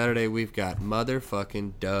 Friday, and Saturday, we've got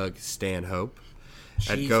motherfucking Doug Stanhope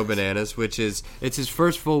at Go Bananas, it's his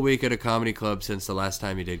first full week at a comedy club since the last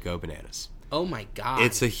time he did Go Bananas. Oh my God.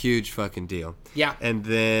 It's a huge fucking deal. Yeah. And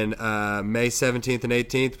then May 17th and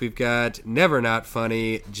 18th, we've got Never Not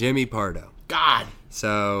Funny, Jimmy Pardo. God.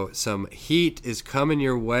 So some heat is coming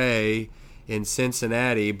your way in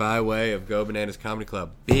Cincinnati by way of Go Bananas Comedy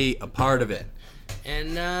Club. Be a part of it.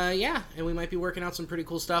 And, and we might be working out some pretty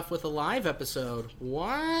cool stuff with a live episode.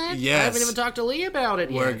 What? Yes. I haven't even talked to Lee about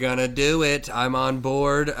it yet. We're gonna do it. I'm on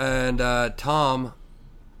board, and Tom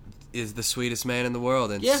is the sweetest man in the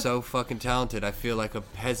world and so fucking talented. I feel like a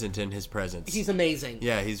peasant in his presence. He's amazing.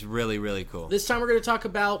 Yeah, he's really, really cool. This time we're going to talk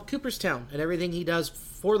about Cooperstown and everything he does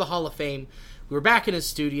for the Hall of Fame. We're back in his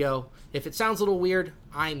studio. If it sounds a little weird,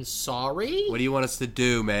 I'm sorry. What do you want us to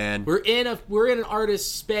do, man? We're in an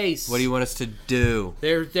artist space. What do you want us to do?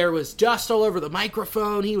 There was dust all over the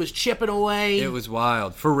microphone. He was chipping away. It was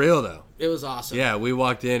wild. For real, though. It was awesome. Yeah, we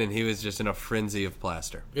walked in and he was just in a frenzy of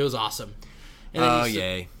plaster. It was awesome. And Oh,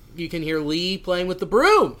 yay. You can hear Lee playing with the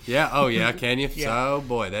broom. Yeah, oh yeah, can you? Yeah. Oh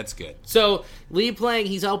boy, that's good. So, Lee playing,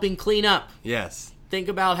 he's helping clean up. Yes. Think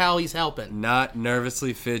about how he's helping. Not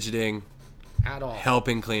nervously fidgeting. At all.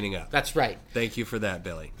 Helping cleaning up. That's right. Thank you for that,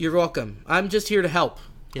 Billy. You're welcome. I'm just here to help,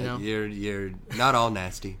 you know. You're not all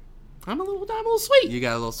nasty. I'm a little sweet. You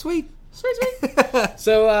got a little sweet. Sweet.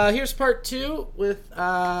 So, here's part 2 with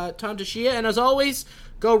Tom Tsuchiya. And as always,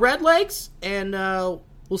 go Red Legs, and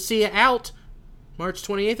we'll see you out March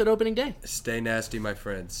 28th at opening day. Stay nasty, my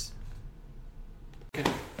friends.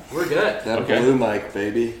 We're good. That blue mic,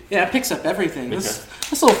 baby. Yeah, it picks up everything. This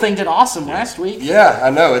little thing did awesome last week. Yeah, I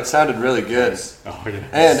know. It sounded really good. Oh, yeah.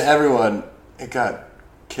 And everyone, it got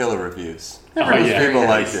killer reviews. People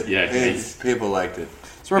liked it. Yeah, nice. People liked it.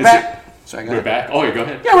 So we're back. Sorry, We're back. Oh, yeah, go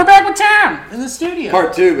ahead. Yeah, we're back with Tom in the studio.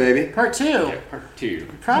 Part 2, baby. Part 2. Yeah, part 2.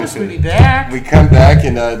 Promise we'd be back. We come back,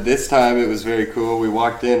 and this time it was very cool. We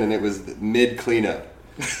walked in, and it was mid-cleanup.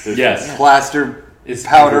 Yes. Plaster It's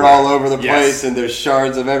powder everywhere. all over the place, Yes. and there's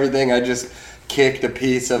shards of everything. I just kicked a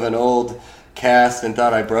piece of an old cast and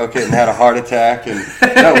thought I broke it and had a heart attack. And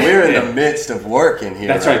no, we're in the midst of work in here.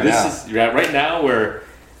 That's right. right. Now. Right now we're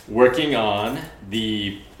working on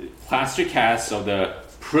the plaster casts of the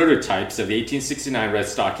prototypes of the 1869 Red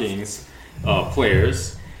Stockings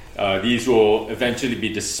players. These will eventually be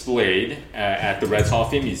displayed at the Reds Hall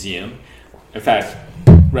of Fame Museum. In fact,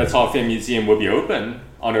 Reds Hall of Fame Museum will be open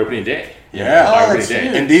on opening day. Yeah. Opening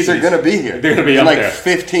day. And these are going to be here. They're going to be in up like there.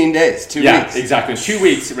 15 days, 2 Yeah, weeks. exactly. In 2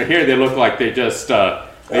 weeks, right here, they look like they just they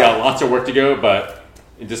got lots of work to go, but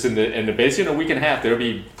just in the basically in a week and a half, they'll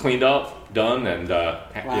be cleaned up, done, and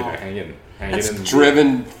hanging.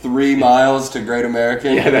 Driven 3 miles to Great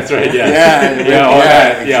American. Yeah, that's right. Yeah, Yeah, all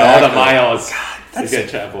exactly. all the miles.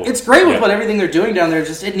 It's great with what everything they're doing down there.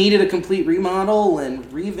 Just it needed a complete remodel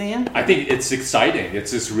and revamp. I think it's exciting.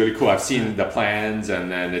 It's just really cool. I've seen the plans,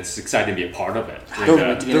 and then it's exciting to be a part of it.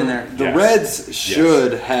 To get in there. The Yes. Reds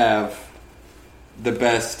should have the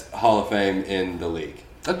best Hall of Fame in the league.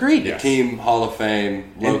 Agreed. Yeah. Team Hall of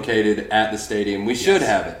Fame located at the stadium. We should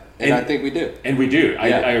have it. And I think we do. And we do.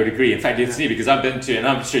 Yeah. I would agree. In fact, it's neat because I've been to, and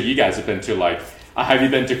I'm sure you guys have been to, like, have you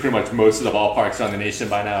been to pretty much most of the ballparks around the nation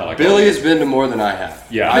by now? Like, Billy has been to more than I have.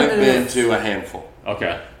 Yeah. I've been to a handful.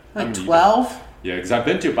 Okay. Like 12? Yeah, because I've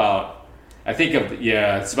been to about,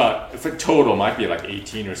 it's about, for total might be like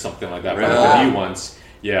 18 or something like that. But Really? the new ones,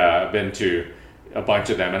 I've been to a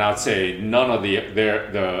bunch of them. And I'd say none of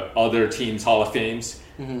the other teams' Hall of Fames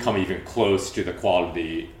come even close to the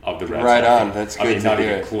quality of the Reds. Right Hall of on. Fame. That's I good mean, to not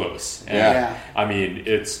hear. even close. And, Yeah. I mean,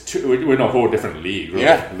 we're in a whole different league, really,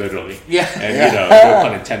 Yeah. literally. Yeah. And, Yeah. no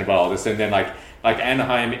pun intended about all this. And then, like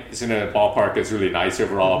Anaheim is in a ballpark that's really nice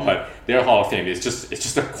overall, but their Hall of Fame is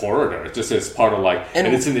just a corridor. It's just as part of and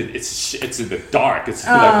it's in the dark. It's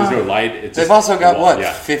like there's no light. It's They've just also got, a wall.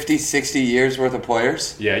 50, 60 years worth of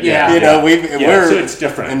players? Yeah. We're so it's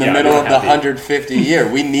different. in the Yeah, middle we're of the happy. 150 year.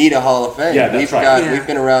 We need a Hall of Fame. Yeah, that's right. Yeah. We've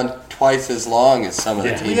been around twice as long as some of the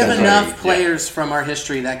Yeah. teams. We have That's enough right. players from our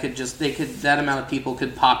history that that amount of people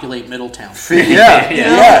could populate Middletown.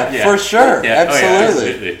 Yeah, for sure. Yeah. Oh, yeah,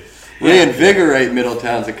 Absolutely. Reinvigorate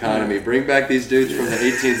Middletown's economy. Bring back these dudes from the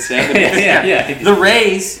 1870s. Yeah. The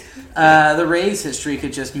Rays, The Rays history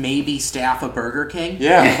could just maybe staff a Burger King.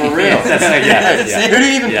 Yeah, for real. Who did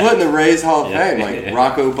he even put in the Rays Hall of Fame? Like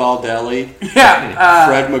Rocco Baldelli,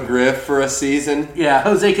 Fred McGriff for a season. Yeah,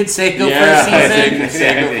 Jose Canseco for a season. Jose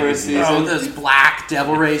Canseco for a season. Oh, those black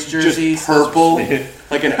Devil Rays jerseys. Just purple,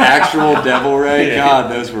 like an actual Devil Ray. God,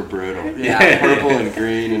 those were brutal. Yeah. Purple and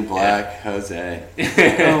green and black. Jose.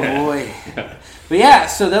 Oh boy. But yeah,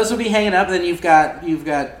 so those will be hanging up. Then you've got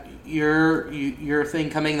your thing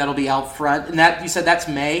coming that'll be out front, and that you said that's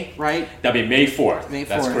May, right? That'll be May 4th. May 4th.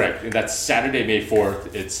 That's correct. And that's Saturday, May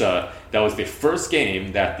 4th. It's that was the first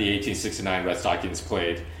game that the 1869 Red Stockings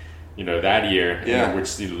played, that year,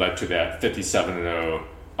 which led to that 57-0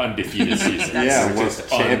 undefeated season. World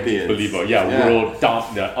champions. Unbelievable. World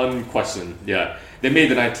unquestioned. Yeah, they made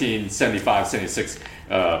the 1975-76.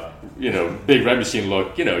 Big Red Machine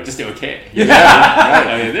look, just okay.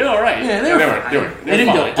 I mean, they're all right. Yeah, they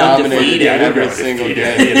didn't go dominated every single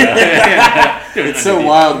game. It's so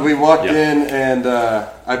wild. We walked in and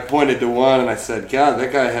I pointed to one and I said, God,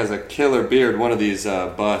 that guy has a killer beard. One of these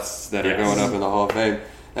busts that are going up in the Hall of Fame.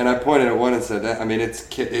 And I pointed at one and said,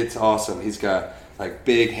 it's awesome. He's got like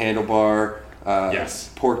big handlebar.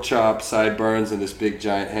 Pork chop, sideburns, and this big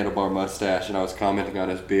giant handlebar mustache, and I was commenting on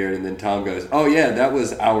his beard, and then Tom goes, "Oh yeah, that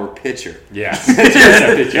was our pitcher. Yes,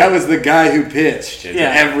 that was the guy who pitched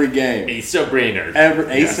every game. Asa Brainerd.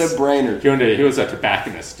 Asa Brainerd. He was a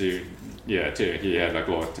tobacconist, dude. Yeah, too. He had like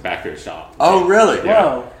a little tobacco shop. Oh really? Yeah.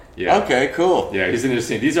 Whoa. Yeah. Okay, cool. Yeah, he's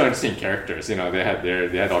interesting. These are interesting characters. They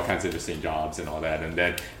had all kinds of interesting jobs and all that. And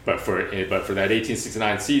then, but for that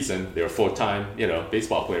 1869 season, they were full-time,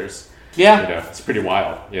 baseball players. Yeah, it's pretty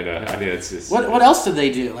wild. I think it's just. What else did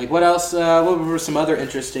they do? Like, what else? What were some other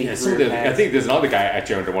interesting? I think there's another guy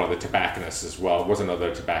actually under one of the tobacconists as well. Was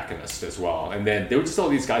another tobacconist as well. And then there were just all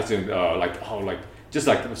these guys doing just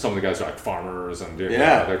like some of the guys are like farmers and doing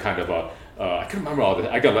they're kind of I can't remember all this.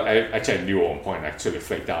 I actually I knew at one point. I sort of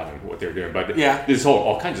flaked out on what they were doing, but there's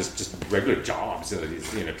all kinds of just regular jobs.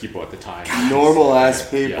 These people at the time, normal ass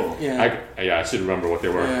people. I should remember what they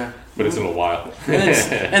were. Yeah. But it's in a while. And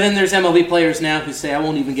then there's MLB players now who say, I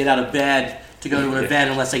won't even get out of bed to go to an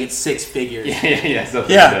event unless I get six figures.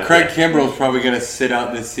 Craig Kimbrell's probably going to sit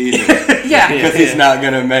out this season. Because he's not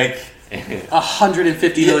going to make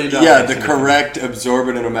 $150 million. Yeah, the correct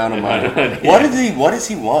absorbent amount of money. What does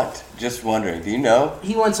he want? Just wondering. Do you know?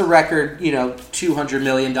 He wants a record, $200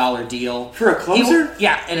 million deal. For a closer?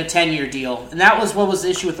 And a 10-year deal. And that was what was the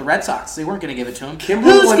issue with the Red Sox. They weren't going to give it to him.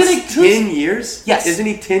 Kimbrell wants 10 years? Yes. Isn't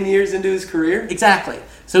he 10 years into his career? Exactly.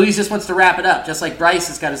 So he just wants to wrap it up, just like Bryce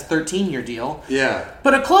has got his 13-year deal. Yeah.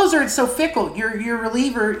 But a closer, it's so fickle. Your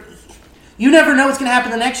reliever, you never know what's going to happen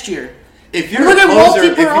the next year. If you're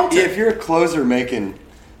a closer making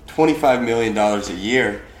 $25 million a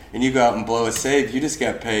year and you go out and blow a save, you just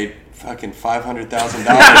got paid fucking $500,000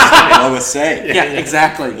 to blow a save. Yeah,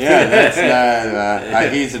 exactly. Yeah, that's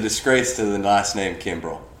not. He's a disgrace to the last name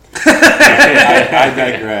Kimbrell. I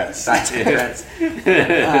digress.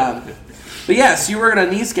 But yes, you're working on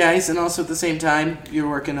these guys, and also at the same time, you're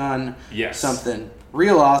working on something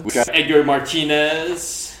real awesome. We got Edgar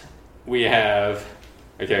Martinez. We got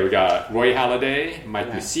Roy Halladay, Mike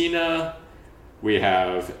Mussina. We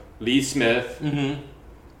have Lee Smith,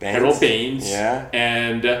 Harold Baines,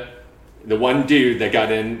 and the one dude that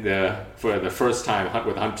got in for the first time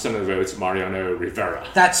with 100% of the votes, Mariano Rivera.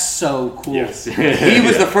 That's so cool. Yes. He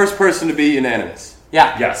was the first person to be unanimous.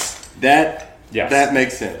 Yeah. Yes. That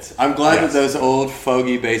makes sense. I'm glad that those old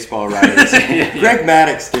fogey baseball writers. Greg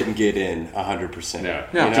Maddux didn't get in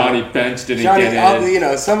 100%. No. Johnny Bench didn't get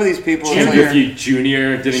in. Some of these people. Jim Griffey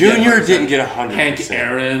Jr. didn't get 100%. Hank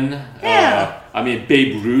Aaron.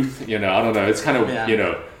 Babe Ruth. I don't know. It's kind of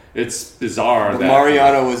it's bizarre that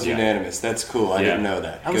Mariano was unanimous. That's cool. I didn't know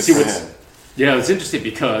that. Good for him. Yeah, it's interesting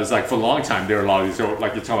because for a long time there were a lot of these old,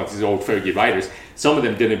 like you're talking about these old fogey writers. Some of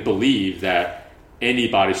them didn't believe that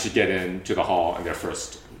anybody should get into the hall in their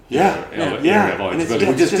first. It's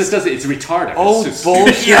retarded. Oh,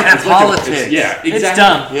 bullshit politics. Yeah, exactly. It's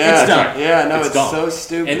dumb. Yeah, it's dumb. Yeah, no, it's so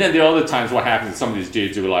stupid. And then there are other times what happens. Some of these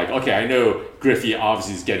dudes who are like, okay, I know Griffey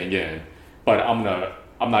obviously is getting in, but I'm not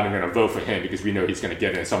even going to vote for him because we know he's going to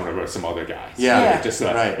get in. So I'm going to vote for some other guys.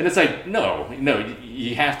 Right. And it's like, no,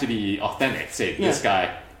 you have to be authentic. Say this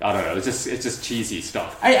guy. I don't know. It's just cheesy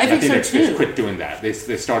stuff. I think so too. They quit doing that.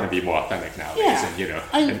 They're starting to be more authentic nowadays.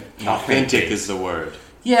 And authentic is the word.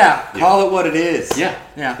 Yeah. Call it what it is. Yeah.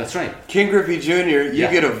 That's right. King Griffey Jr., you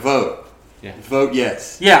get a vote. Yeah. Vote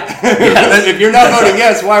yes. Yeah. If you're not voting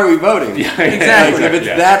yes, why are we voting? Yeah, exactly. If it's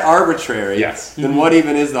that arbitrary, then what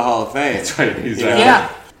even is the Hall of Fame? That's right. Exactly. Yeah.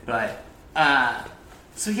 But,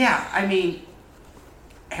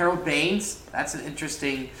 Harold Baines. That's an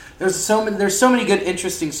interesting. There's so many good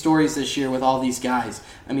interesting stories this year with all these guys.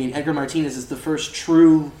 I mean, Edgar Martinez is the first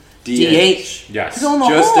true DH. Yes. To go in the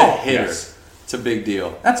Just Hall. a hitter. Yes. It's a big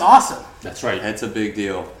deal. That's awesome. That's right. It's a big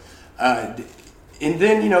deal. And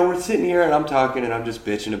then, we're sitting here and I'm talking and I'm just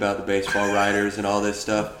bitching about the baseball writers and all this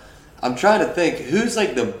stuff. I'm trying to think, who's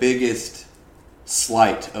like the biggest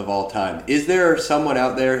slight of all time? Is there someone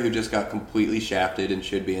out there who just got completely shafted and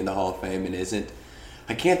should be in the Hall of Fame and isn't?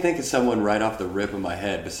 I can't think of someone right off the rip of my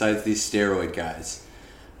head besides these steroid guys.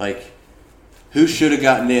 Like, who should have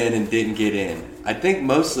gotten in and didn't get in? I think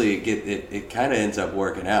mostly it kind of ends up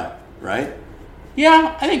working out, right?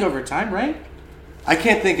 Yeah, I think over time, right? I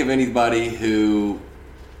can't think of anybody who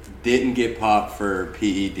didn't get popped for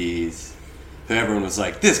PEDs, who everyone was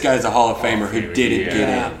like, this guy's a Hall of Famer who didn't get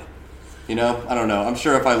in. I don't know. I'm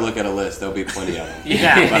sure if I look at a list, there'll be plenty of them.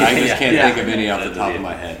 Yeah. But I just can't think of any off the top of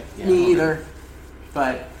my head. Me either.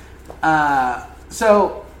 But,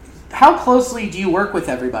 so how closely do you work with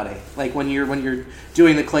everybody? Like when you're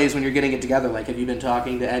doing the clays, when you're getting it together, like have you been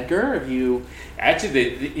talking to Edgar? Have you...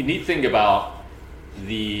 Actually, the neat thing about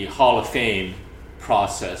the Hall of Fame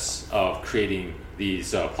process of creating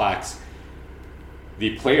these plaques,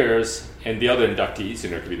 the players and the other inductees, it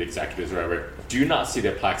could be the executives or whatever, do not see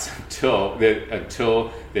their plaques until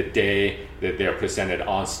the day that they're presented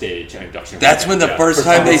on stage at induction. That's when the first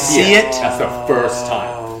time they see it? That's the first time.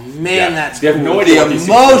 Oh, man, that's They have cool. no idea what The these things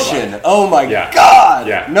look emotion. like. Oh my Yeah. God.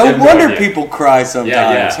 Yeah. No They have no wonder idea. people cry sometimes.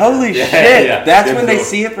 Yeah. Holy Yeah, shit. yeah. That's They when have they no-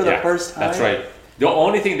 see it for the yeah, first time. That's right. The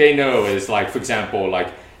only thing they know is, like, for example,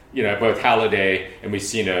 like, both Halliday and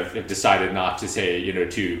Messina have decided not to say,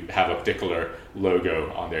 to have a particular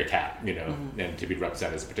logo on their cap, and to be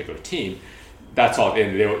represented as a particular team. That's all.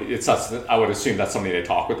 And I would assume that's something they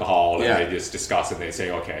talk with the Hall Yeah. and they just discuss it and they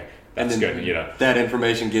say, okay, that's And then good. that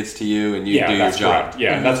information gets to you and you do your that's job. correct.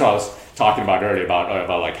 Yeah, and that's what I was talking about earlier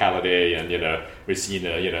about like Halliday and Messina.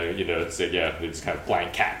 It's it's kind of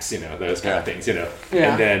blank caps, those kind of things,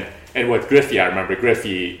 Yeah. And with Griffey, I remember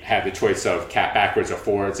Griffey had the choice of cap backwards or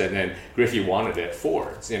forwards, and then Griffey wanted it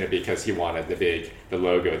forwards, because he wanted the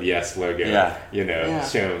logo, the S logo,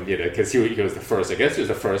 shown, because he was the first. I guess he was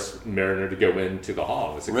the first Mariner to go into the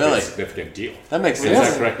Hall. It's a Really? pretty significant deal. That makes Is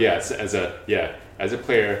sense. that correct? Yes, as a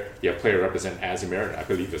player, player represent as a Mariner. I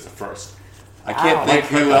believe was the first. I can't Wow. think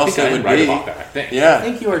who else it would right be. about that, I think. Yeah. I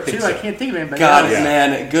think you are too. so. I can't think of anybody God, else. Yeah.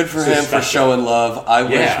 man, good for So him for special. showing love. I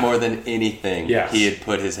wish Yeah. more than anything Yes. he had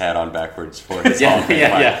put his hat on backwards for his Yeah, Hall of Fame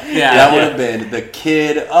plaque. Yeah. That would have been the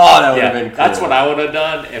kid. Oh, that would have been cool. That's what I would have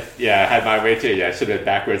done if I had my way too. I should have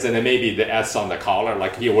backwards, and then maybe the S on the collar,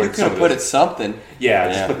 like he You ordered could some have of put those- it something.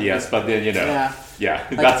 just put the S, but then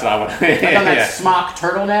that's what I would. Like on that smock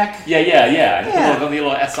turtleneck. yeah. Yeah. The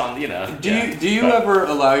little S on, Do you ever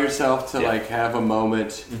allow yourself to like have a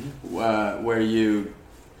moment where you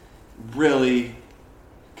really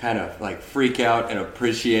kind of like freak out and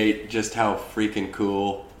appreciate just how freaking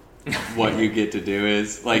cool what you get to do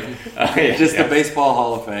is? Like the Baseball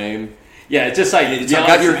Hall of Fame. Yeah, it's just like It's like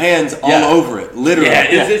got your hands all over it, literally.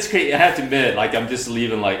 Yeah, it's crazy. I have to admit, like I'm just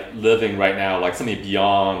living right now, like something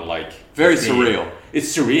beyond like Very the- surreal.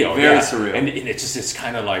 It's surreal, Very yeah. surreal. and it's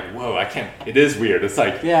kind of like whoa, I can't. It is weird. It's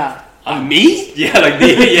like Yeah. Me? yeah, like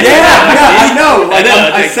I know. Like, I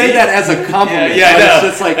like, say that as a compliment. Yeah, I but know. It's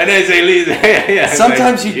just like and then say, it's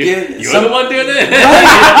sometimes like, you get You're some- the one doing it.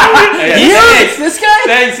 It's this guy?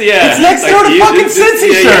 Thanks. Yeah. It's next door to you- fucking Cincy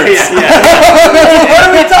shirts. Yeah. what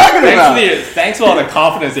are we talking about? Thanks for all the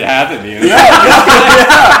confidence you have in me.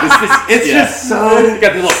 It's just so. You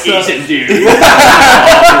got this little Asian dude.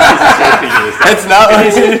 It's not like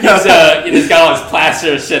He's got all his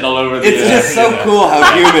plaster shit all over the. It's just so cool how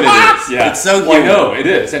human it is. Yeah, It's so well, I human. know it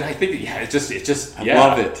is, and I think it's just. I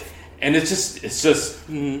love it. And it's just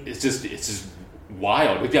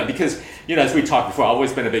wild. Yeah, because as we talked before, I've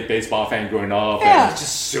always been a big baseball fan growing up, Yeah. and it's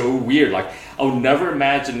just so weird. Like I'll never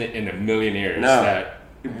imagine it in a million years that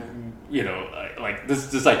like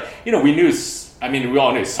this is like we knew. I mean, we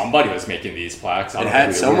all knew somebody was making these plaques. I don't know who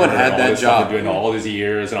they someone were, had and all that this stuff, job. and doing all these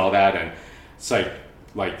years and all that, and it's like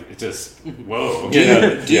it just whoa. Do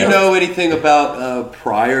you know anything about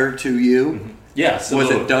prior to you? Yes. Was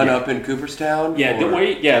it done up in Cooperstown? Yeah,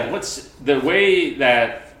 or- what's the way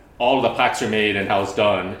that all of the plaques are made and how it's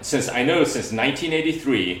done? Since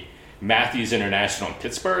 1983, Matthews International in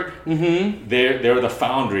Pittsburgh, they're the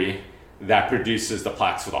foundry that produces the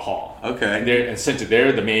plaques for the Hall. Okay. And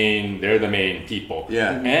they're the main people.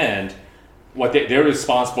 Yeah. And what they're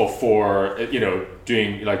responsible for,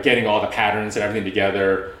 doing like getting all the patterns and everything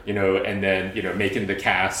together, and then making the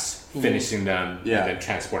casts, finishing them, Yeah. and then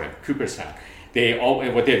transporting to Cooperstown.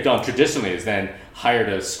 what they've done traditionally is then hired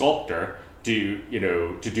a sculptor to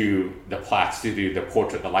do the plaques, to do the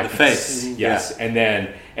portrait, the likeness. The face. Yes. Yeah.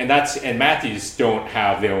 And Matthews don't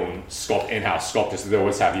have their own in-house sculptors. They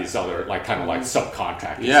always have these other kind of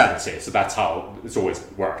subcontractors. Yeah. You can say. So that's how it's always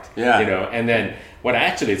worked. Yeah. And then what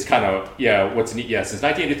actually it's kind of what's neat. Yeah. Since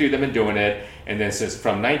 1983 they've been doing it, and then since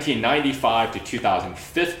from 1995 to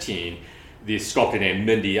 2015, the sculptor named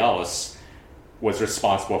Mindy Ellis was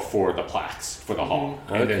responsible for the plaques for the hall.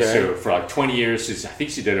 And then so for 20 years, I think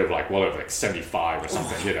she did over 75 or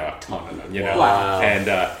something, a ton of them, Wow.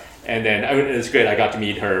 And then it was great. I got to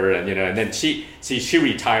meet her, and and then she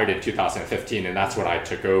retired in 2015, and that's when I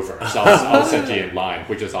took over. So I was essentially in line,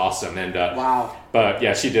 which is awesome. And Wow. But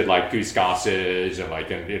yeah, she did Goose Gossage, and I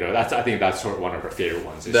think that's one of her favorite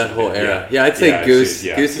ones. That whole era. Yeah, I'd say Goose.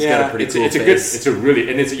 Goose has got a pretty cool face. It's a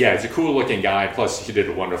really, and it's a cool looking guy. Plus, she did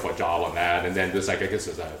a wonderful job on that. And then there's I guess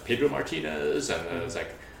there's Pedro Martinez, and there's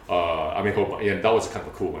that was kind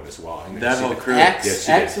of a cool one as well. That whole crew.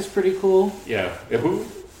 X is pretty cool. Yeah. Who?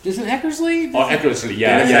 Isn't Eckersley? Oh, Eckersley,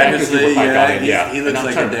 He looks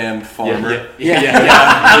like a damn farmer. Yeah.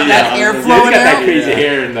 That hair He's flowing got that out. crazy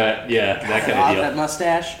hair and that kind of deal. That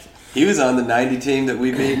mustache. He was on the 90 team that we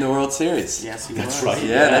beat in the World Series. Yes, he That's was. right.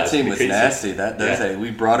 Yeah, that team was crazy. nasty. We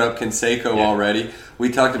brought up Canseco already. We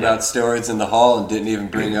talked about steroids in the hall and didn't even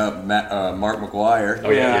bring up Mark McGuire. Oh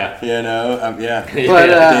yeah. But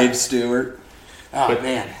Dave Stewart. Oh But-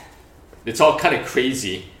 man. It's all kind of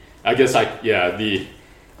crazy. I guess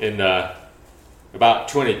in about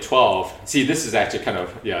 2012. See, this is actually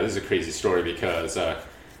this is a crazy story because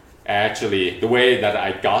actually the way that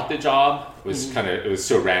I got the job was it was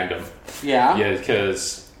so random. Yeah. Yeah,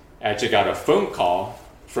 because I actually got a phone call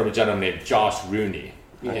from a gentleman named Josh Rooney.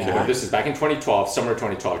 Yeah. This is back in 2012, summer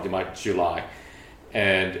 2012, July.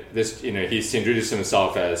 And this, he's introduced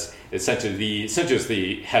himself as essentially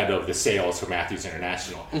the head of the sales for Matthews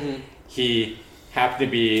International. Mm-hmm. He happened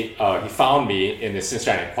to be, he found me in the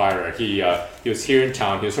Cincinnati Enquirer. He was here in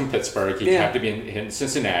town. He was from Pittsburgh. He happened to be in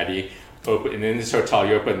Cincinnati. And in this hotel,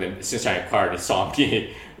 he opened the Cincinnati Enquirer, and he saw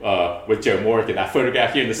me with Joe Morgan. That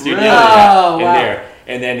photograph here in the studio. Wow. There.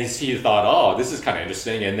 And then he thought, oh, this is kind of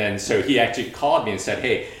interesting. And then so he actually called me and said,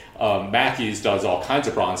 hey, Matthews does all kinds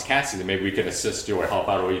of bronze castings, and maybe we can assist you or help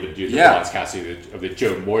out or even do the bronze casting of the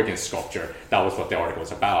Joe Morgan sculpture. That was what the article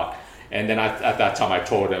was about. And then at that time, I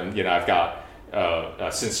told him, I've got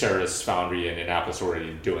Sinceris Foundry in Indianapolis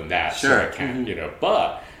already doing that, so I can't,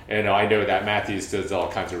 but I know that Matthews does all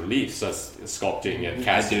kinds of reliefs, sculpting and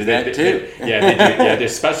casting. I do that too. Their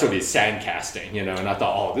specialty is sand casting, and I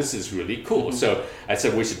thought, oh, this is really cool. So I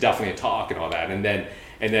said we should definitely talk and all that, and then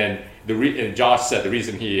Josh said the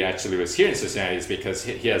reason he actually was here in Cincinnati is because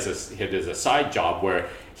he has a side job where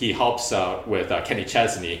he helps with Kenny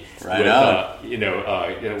Chesney with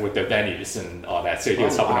the venues and all that. So he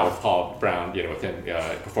was helping out with Paul Brown, with him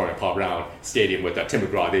performing at Paul Brown Stadium with Tim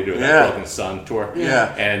McGraw. They do that Broken Sun tour.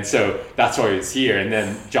 Yeah. And so that's why he was here. And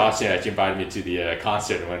then Josh actually invited me to the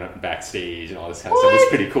concert and went up backstage and all this kind of stuff. It was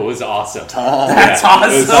pretty cool. It was awesome. That's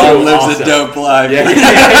awesome. It was Tom so lives awesome. a dope life.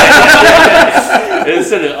 It was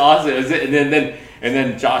sort of awesome. And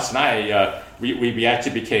then Josh and I, we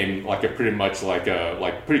actually became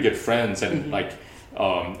pretty good friends, and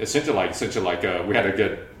essentially we had a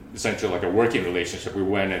good a working relationship. We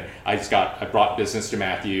went and I brought business to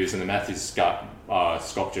Matthews, and the Matthews got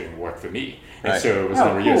sculpturing work for me. And so it was a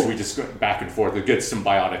number of years. We just went back and forth, a good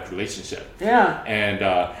symbiotic relationship. Yeah. And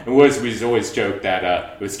we always joked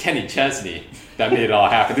that it was Kenny Chesney that made it all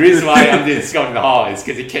happen. The reason why I'm discovering the hall is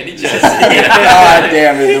because of Kenny Chesney. God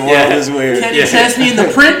damn it, the world is weird. Kenny Chesney in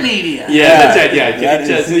the print media. That's right. Kenny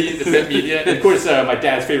Chesney in the print media. And of course, my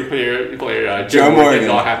dad's favorite player Joe Morgan.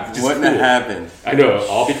 All happened. Wouldn't have happened. I know,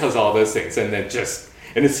 all because of all those things. And then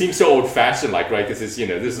and it seems so old-fashioned, right? Because this is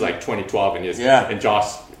 2012, and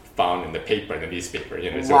Josh found in the paper, in the newspaper,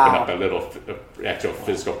 so open up a little actual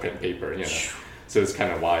physical print paper, So it's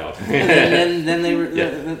kind of wild. And then they were,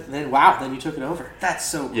 then you took it over. That's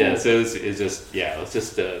so cool. Yeah, so it's just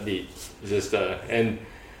neat. It's just but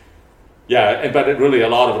it really a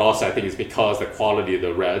lot of it also I think is because the quality of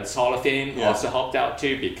the Reds Hall of Fame also helped out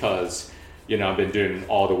too, because I've been doing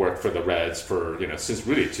all the work for the Reds for since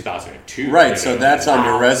really 2002. Right, so that's on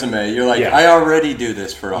your resume. You're like, I already do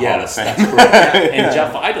this for a Hall of Fame. That's correct. And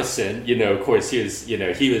Jeff Idelson, of course, he's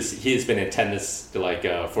been in attendance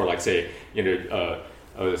for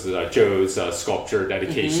this is Joe's sculpture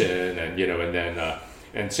dedication,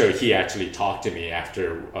 and so he actually talked to me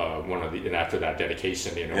after after that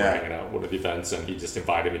dedication. We're hanging out at one of the events, and he just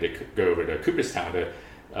invited me to go over to Cooperstown to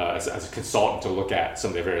as a consultant to look at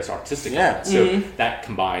some of the various artistic elements. So that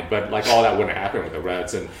combined, but like all that wouldn't happen with the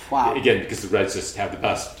Reds. And again, because the Reds just have the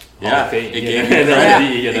best Hall of Fame. It gave you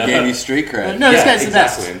cred. It gave you street cred. No, this guy's the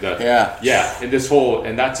exactly. best. And and this whole,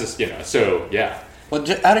 and that's just, so Well,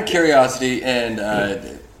 out of curiosity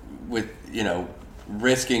and with,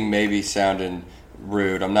 risking maybe sounding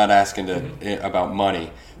rude, I'm not asking about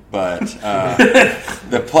money, but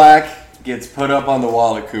the plaque gets put up on the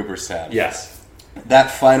wall at Cooperstown. Yes.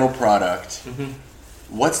 That final product,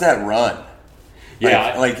 what's that run?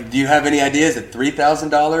 Yeah. Like, do you have any ideas at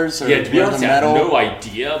 $3,000 or Yeah, to be honest, I have no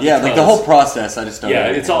idea. Yeah, like the whole process, I just don't know.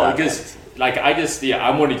 Yeah, it's all because, like,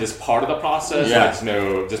 I'm only just part of the process. Yeah. I just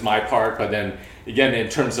know just my part, but then again, in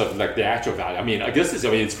terms of like the actual value, I mean,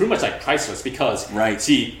 it's pretty much like priceless because,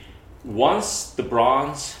 see, once the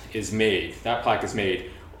bronze is made, that plaque is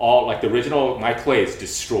made, all like the original, my clay is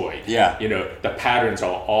destroyed. Yeah. The patterns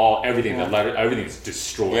are all, everything, the letter, everything's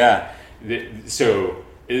destroyed. Yeah. So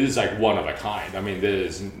it is like one of a kind. I mean,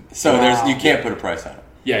 there's you can't put a price on it.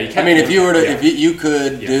 Yeah, you can't. I mean, if you were to, if you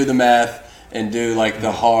could do the math and do like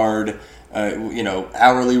the hard,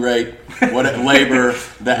 hourly rate, labor,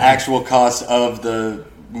 the actual cost of the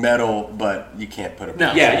metal, but you can't put a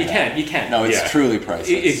price. Yeah, you can't. No, it's truly priceless.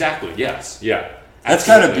 Exactly. Yes. Yeah. That's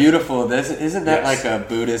kind of beautiful. Isn't that like a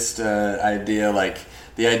Buddhist idea? Like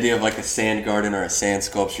the idea of like a sand garden or a sand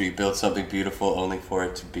sculpture. You build something beautiful only for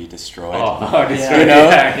it to be destroyed.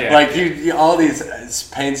 Like you all these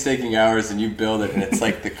painstaking hours, and you build it, and it's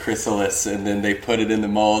like the chrysalis, and then they put it in the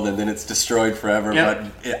mold, and then it's destroyed forever.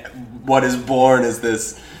 Yep. But what is born is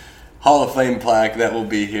this Hall of Fame plaque that will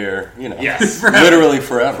be here, literally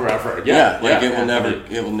forever. Forever.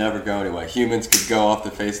 It will never go anywhere. Humans could go off the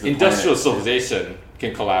face of the Industrial planet. civilization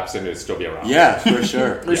can collapse and it'll still be around. Yeah, for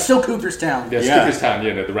sure. There's still Cooperstown. There's Cooperstown,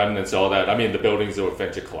 the remnants, all that. I mean, the buildings will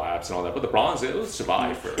eventually collapse and all that, but the bronze, it'll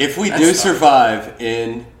survive. If we do survive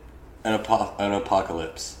in an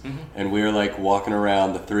apocalypse, and we're like walking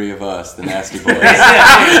around, the three of us, the Nasty Boys,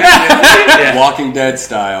 Walking Dead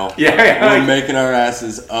style, we're making our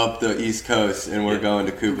asses up the East Coast, and we're going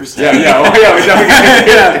to Cooperstown.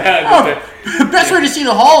 The best way to see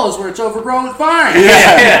the hall is where it's overgrown with vines.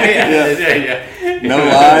 No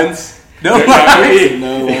lines. No lines.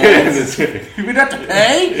 No lines. We'd have to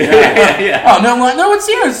pay? Oh, no one's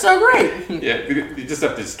here. It's so great. Yeah, you just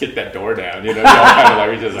have to just kick that door down, you all kind of like,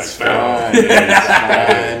 we just like,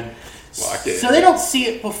 walk in. So they don't see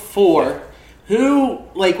it before.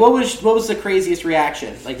 What was the craziest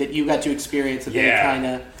reaction, like, that you got to experience that they kind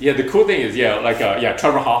of... Yeah, the cool thing is,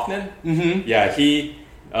 Trevor Hoffman, he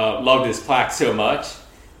loved his plaque so much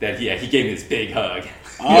that he gave me this big hug.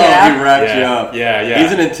 Oh, he wrapped you up. Yeah.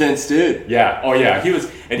 He's an intense dude. Yeah. Oh, yeah. He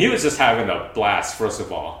was just having a blast. First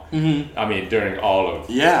of all, I mean, during all of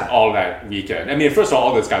that weekend. I mean, first of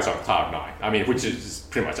all those guys are on cloud nine. I mean, which is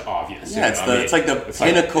pretty much obvious. Yeah, it's like the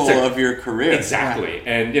pinnacle of your career. Exactly.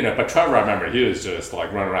 Yeah. And but Trevor, I remember he was just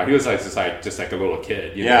like running around. He was like just like a little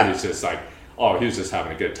kid. He was just like, he was just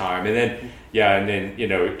having a good time. And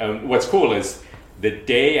then what's cool is, the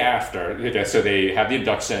day after, so they have the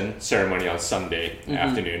induction ceremony on Sunday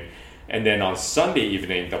afternoon, and then on Sunday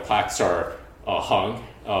evening, the plaques are hung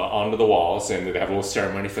onto the walls, and they have a little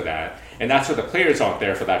ceremony for that. And that's where the players aren't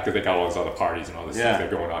there for that, because they got all these other parties and all this stuff that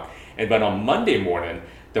are going on. But on Monday morning,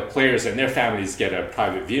 the players and their families get a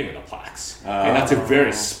private viewing of the plaques, and that's a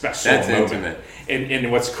very special moment. That's intimate.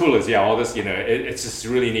 And what's cool is all this, it's just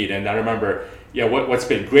really neat. And I remember, what's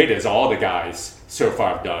been great is all the guys so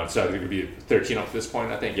far have done. So I think it could be 13 up to this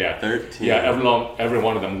point, I think. Yeah, 13. Yeah, every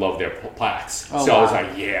one of them loved their plaques. I was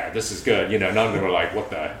like, this is good. None of them were like, what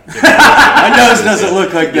the? My nose doesn't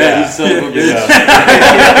look like that. You son of a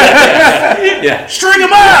bitch. String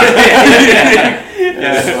them up.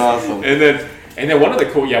 That's awesome. And then one of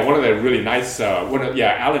the really nice,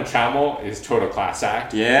 Alan Trammell is total class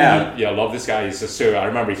act. Yeah. I love this guy. He's just so, I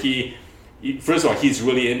remember he first of all, he's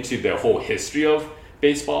really into the whole history of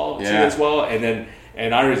baseball too as well. And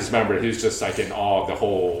I just remember he was just like in awe of the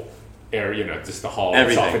whole area, just the hall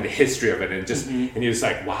itself and the history of it. And just, and he was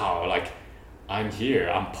like, wow, like, I'm here,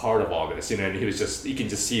 I'm part of all this, and he was just, you can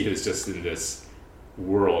just see he was just in this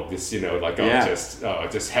world, this,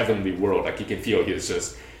 just heavenly world. Like, you can feel he was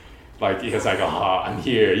just, like, he was like, I'm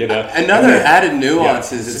here, Another added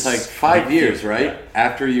nuance is it's like 5 years, right? Yeah.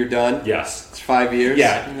 After you're done? Yes. It's 5 years?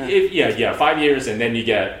 Yeah. 5 years, and then you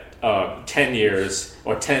get 10 years,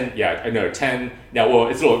 or 10, 10, it's a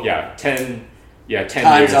little, 10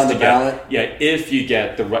 times years on the ballot? If you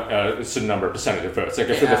get the certain number of percentage of votes. Like,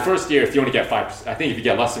 for the first year, if you only get 5%, I think if you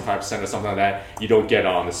get less than 5% or something like that, you don't get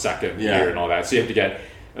on the second year and all that. So you have to get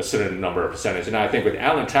a certain number of percentage. And I think with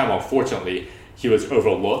Alan Trammell, unfortunately, he was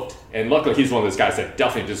overlooked, and luckily he's one of those guys that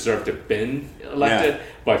definitely deserved to have been elected,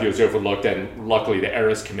 but he was overlooked, and luckily the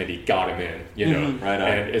Eras Committee got him in, you know. Right on.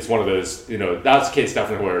 And it's one of those, you know, that's the case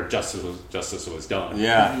definitely where justice was done.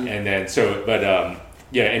 Yeah. And then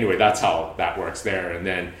anyway, that's how that works there. And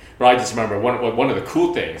then, but I just remember one of the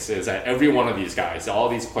cool things is that every one of these guys, all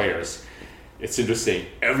these players, it's interesting,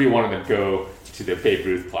 every one of them go to the Babe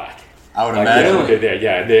Ruth plaque. I would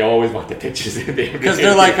imagine. They always want the pictures. Because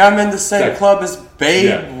they're like, I'm in the same club as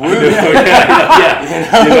Babe Ruth.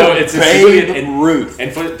 It's Babe Ruth.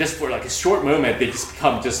 And just for like a short moment, they just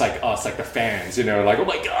become just like us, like the fans, you know, like, oh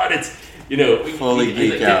my God, it's, you know, fully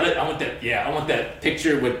geek out. I want that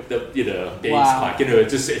picture with the, you know, Babe's plaque. You know,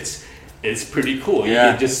 it's pretty cool. You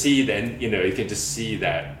can just see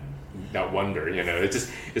that wonder, you know,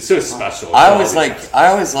 it's so special. I always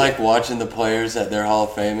like watching the players at their Hall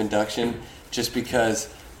of Fame induction, just because,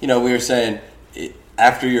 you know, we were saying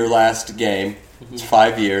after your last game, it's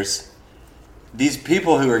 5 years. These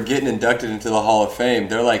people who are getting inducted into the Hall of Fame,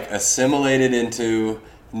 they're like assimilated into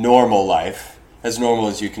normal life, as normal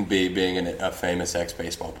as you can be being a famous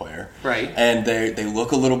ex-baseball player. Right. And they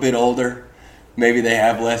look a little bit older. Maybe they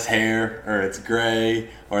have less hair, or it's gray,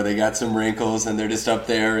 or they got some wrinkles, and they're just up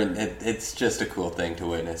there, and it's just a cool thing to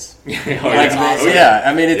witness.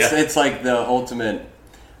 I mean, it's like the ultimate.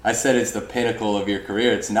 I said it's the pinnacle of your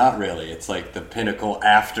career. It's not really. It's like the pinnacle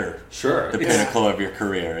after the pinnacle of your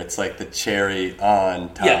career. It's like the cherry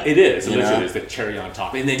on top. Yeah, it is. It literally is the cherry on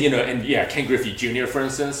top. And then, you know, Ken Griffey Jr., for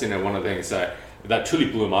instance, you know, one of the things that truly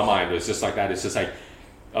blew my mind was just like that. It's just like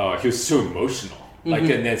he was so emotional. Like,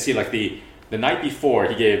 and then see, like the night before,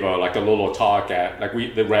 he gave like a little talk at, like,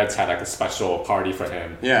 the Reds had like a special party for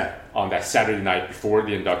him. Yeah. On that Saturday night before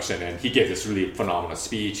the induction, and he gave this really phenomenal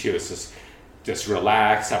speech. He was just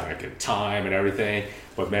relaxed, having a good time and everything.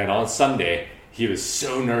 But man, on Sunday, he was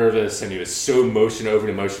so nervous and he was so emotional,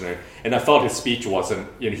 and I felt his speech wasn't,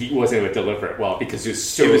 you know, he wasn't able to deliver it well because he was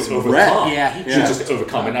so overcome. He was just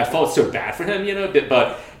overcome, and I felt so bad for him, you know.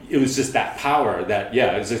 But it was just that power that,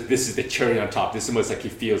 it was just, this is the cherry on top. This is almost like he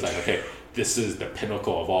feels like, okay, this is the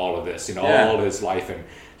pinnacle of all of this, you know, all of his life, and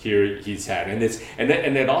here he's had, and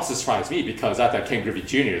it also surprised me because I thought Ken Griffey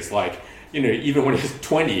Jr. is like, you know, even when he's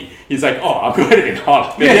 20, he's like, oh, I'm going to be Hall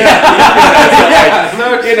of Fame. You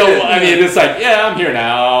know, I mean, it's like, I'm here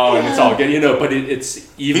now, and it's all good, you know, but it's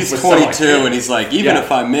even. He's 22, and he's like, even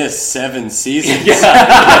if I miss 7 seasons, that's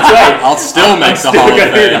right. I'll still make the Hall of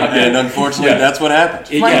Fame, and unfortunately, that's what happened.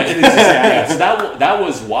 So that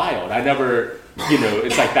was wild. I never, you know,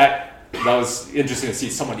 it's like that was interesting to see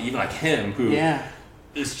someone even like him who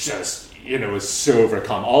is just, you know, was so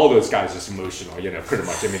overcome. All those guys just emotional, you know, pretty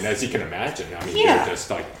much. I mean, as you can imagine. I mean, they're just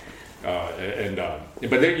like, but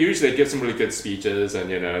they usually give some really good speeches,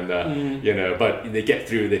 and you know, but they get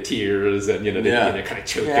through the tears, and you know, they kind of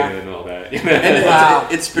choking and all that. You know?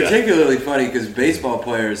 And it's particularly funny because baseball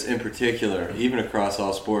players, in particular, even across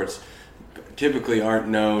all sports, typically aren't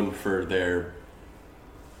known for their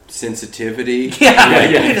sensitivity,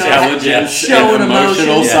 intelligence, and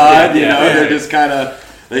emotional side. You know, they're just kind of.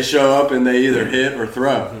 They show up and they either hit or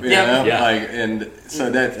throw. You know? Like, and so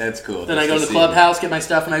that's cool. Then I go to the clubhouse, get my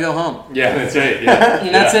stuff, and I go home. Yeah, that's right. Yeah,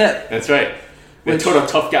 and that's it. That's right. They're total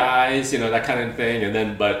tough guys, you know, that kind of thing. And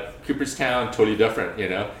then, but Cooperstown, totally different, you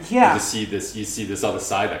know. Yeah. You see this other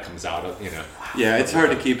side that comes out of, you know. Yeah, it's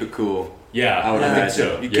hard to keep it cool. Yeah, I would imagine.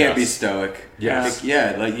 so. You can't be stoic. Yes.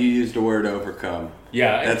 Like you used the word overcome.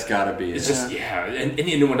 Yeah, that's got to be. It's just and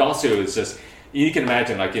you know what also is just. You can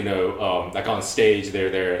imagine, like, you know, like on stage, they're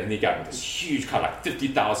there, and you got this huge crowd, like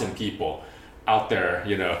 50,000 people out there,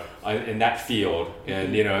 you know, in that field,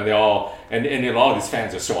 and you know, and they all, and you know, all these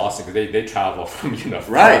fans are so awesome because they travel from, you know,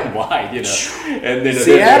 far and wide, you know, and then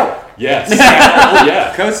Seattle,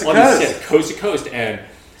 Seattle, coast to coast, and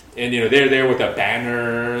you know, they're there with the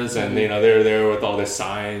banners, and you know, they're there with all the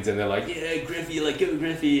signs, and they're like, yeah, Griffey, like, go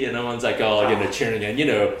Griffey, and everyone's like, oh, you know, cheering, and you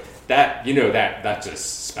know. That's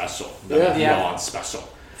just special. Beyond special.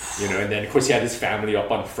 You know, and then of course he had his family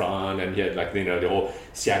up on front, and he had, like, you know, the whole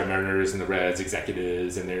Seattle Mariners and the Reds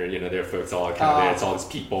executives, and their folks all kind of there. It's all these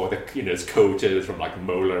people, you know, his coaches from like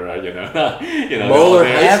Moeller, you know, Moeller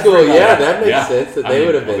High School. That makes sense that they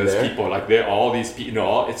would have been there. People, like, they're all these people, you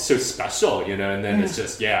know, it's so special, you know, and then it's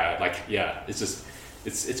just it's just.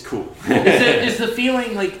 It's cool. Is the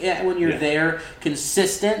feeling, like, when you're there,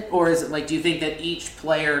 consistent, or is it like, do you think that each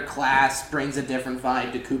player class brings a different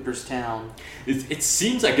vibe to Cooperstown? It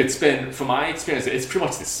seems like it's been, from my experience, it's pretty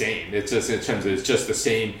much the same. It's just in terms of, it's just the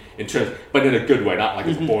same in terms, but in a good way, not like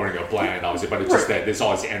it's boring or bland, obviously, but it's just that there's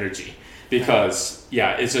always energy because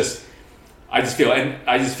it's just. I just feel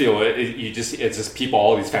it's just people,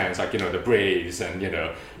 all these fans, like the Braves and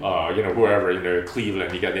whoever,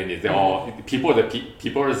 Cleveland. You got they all people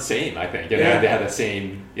are the same. I think they have the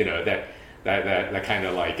same that kind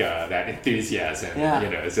of like that enthusiasm.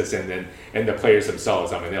 It's just and the players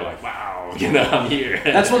themselves. I mean, they're like, wow, I'm here.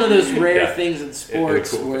 That's one of those rare things in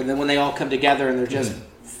sports cool. where when they all come together and they're just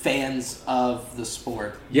fans of the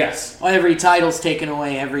sport. Yes. Every title's taken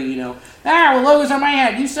away. Every logos on my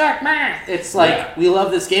head. You suck, man. It's like we love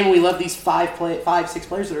this game and we love these 6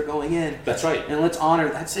 players that are going in. That's right. And let's honor.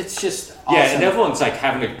 It's just awesome. Yeah, and everyone's like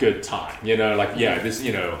having a good time. This.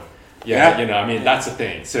 I mean that's the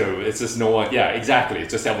thing. So it's just no one. Yeah, exactly.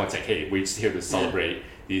 It's just everyone's like, hey, we're just here to celebrate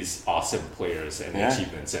these awesome players and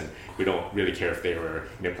achievements, and we don't really care if they were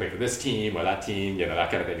playing for this team or that team, that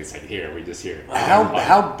kind of thing. It's like we just here.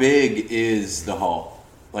 How big is the hall?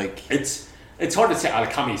 Like it's hard to say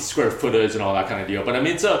like how many square footage and all that kind of deal, but I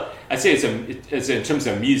mean I'd say it's in terms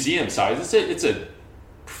of museum size, it's a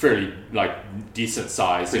fairly like decent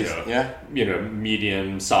size,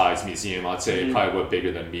 medium size museum. I'd say probably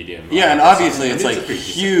bigger than medium. Yeah, and obviously it's like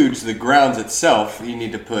huge. The grounds itself, you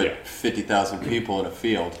need to put 50,000 people in a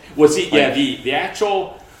field. Well, see, the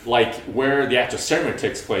actual like where the actual ceremony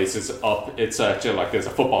takes place is up. It's actually like there's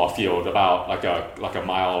a football field about like a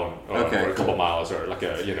mile or a couple miles or like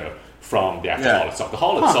from the actual hall itself. The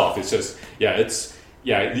hall itself is just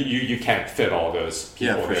you can't fit all those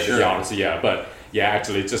people there. Sure. To be honest, but. Yeah,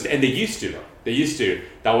 actually, it's just, and they used to.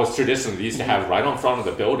 That was traditional. They used to have right on front of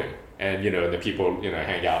the building, and and the people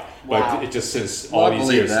hang out. Wow. But it just since all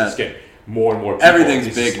these years, it's getting more and more people.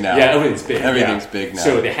 Everything's big now. Yeah, everything's big. Everything's big now.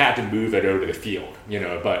 So they had to move it over to the field,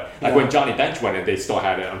 But like when Johnny Bench went in, they still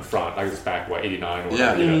had it on front. Like it was back 89 or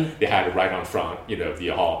whatever. They had it right on front, of the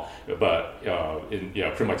hall. But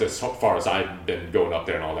pretty much as far as I've been going up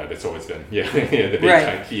there and all that, it's always been the big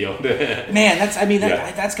giant field. Man,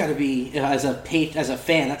 that's got to be as a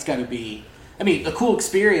fan. That's got to be. I mean, a cool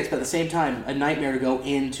experience, but at the same time, a nightmare to go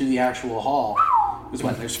into the actual hall. Because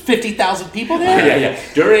what? There's 50,000 people there.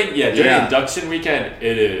 During induction weekend,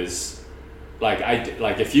 it is. Like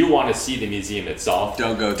if you want to see the museum itself,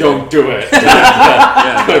 don't do it. Don't do it.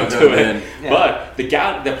 Yeah. But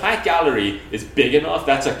the plaque gallery is big enough.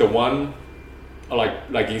 That's like the one,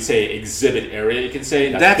 like you say, exhibit area. You can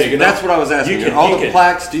say that's big enough. That's what I was asking. All the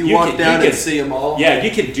plaques. Do you walk down and see them all? Yeah,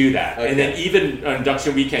 you can do that. Okay. And then even on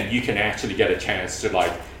induction weekend, you can actually get a chance to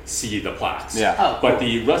see the plaques. Yeah. Oh, cool. But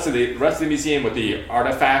the rest of the museum with the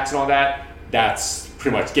artifacts and all that, that's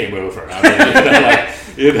pretty much game over.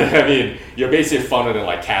 I mean, you're basically funneling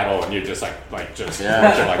like cattle, and you're just like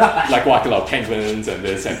watching little penguins and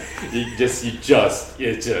this, and it's just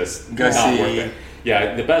not worth it.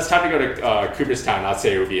 Yeah, the best time to go to Cooperstown, I'd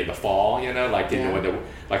say, would be in the fall.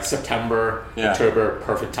 When September, October,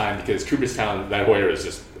 perfect time, because Cooperstown, that whole area is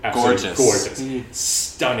just absolutely gorgeous.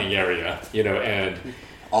 Stunning area, and.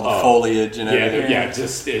 All the foliage and everything. It's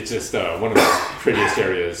just one of the prettiest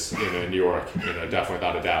areas in New York, definitely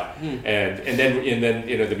without a doubt. And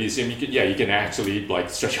then the museum, you can actually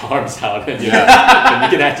stretch your arms out and, and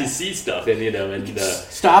you can actually see stuff and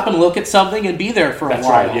stop and look at something and be there for a while. That's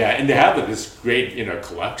right, yeah. And they have this great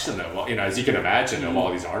collection of as you can imagine of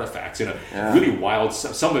all these artifacts. Really wild.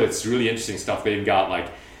 Some of it's really interesting stuff. They've got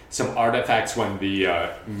some artifacts when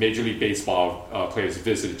the Major League Baseball players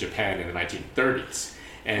visited Japan in the 1930s.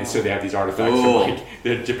 And so they have these artifacts from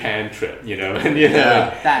the Japan trip, and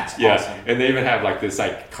that's awesome. And they even have this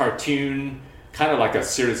cartoon, kind of like a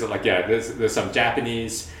series of there's some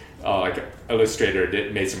Japanese illustrator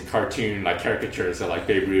that made some cartoon caricatures of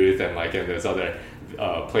Babe Ruth and there's other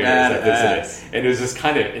players that visited, and it was just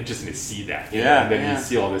kind of interesting to see that, and then you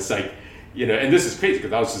see all this and this is crazy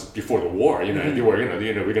because that was just before the war, they were,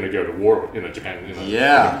 we're going to go to war,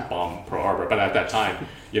 Japan, bomb Pearl Harbor, but at that time,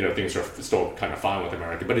 things are still kind of fine with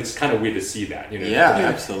America, but it's kind of weird to see that,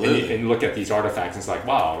 absolutely. And look at these artifacts, and it's like,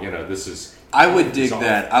 wow, this is. I would dig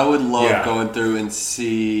that. I would love going through and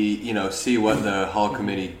see what the hall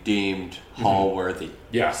committee deemed hall worthy.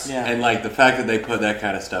 Yes. Yeah. And the fact that they put that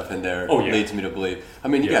kind of stuff in there leads me to believe. I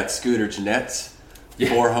mean, you got Scooter Jeanette's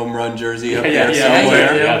 4 home run jersey up there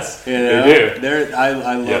somewhere. Yes, they do.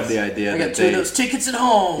 I love the idea. I got 2 of those tickets at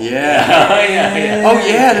home. Yeah. Oh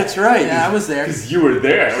yeah, that's right. Yeah, I was there. Because you were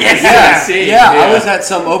there. I was at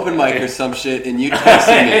some open mic or some shit, and you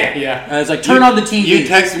texted me. I was like, turn on the TV. You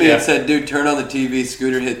texted me and said, dude, turn on the TV.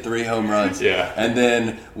 Scooter hit 3 home runs. Yeah. And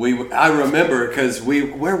then I remember because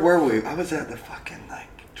where were we? I was at the fucking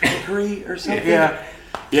Trickery or something.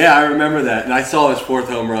 Yeah, I remember that, and I saw his 4th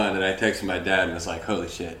home run, and I texted my dad and was like, "Holy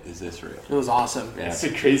shit, is this real?" It was awesome. Yeah, it's a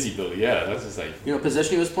crazy Billy. Yeah, that's just You know what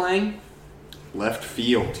position he was playing? Left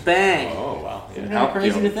field. Bang. Oh wow. Yeah. Isn't that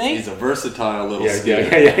crazy to think? He's a versatile little Yeah,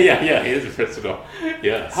 skier. yeah. He is versatile.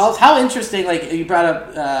 Yes. How interesting! Like you brought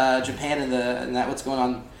up Japan and that what's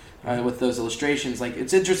going on with those illustrations. Like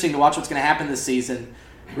it's interesting to watch what's going to happen this season.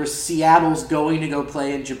 Where Seattle's going to go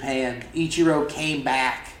play in Japan. Ichiro came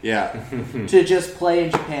back. Yeah. To just play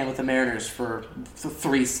in Japan with the Mariners for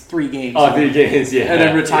three games. Oh, 3 games, yeah. And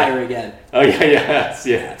then retire again. Oh, yeah.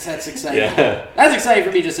 That's exciting. Yeah. That's exciting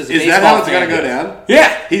for me just as a Is baseball that how it's fan. going to go down?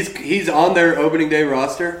 Yeah. He's on their opening day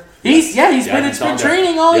roster? He's been in spring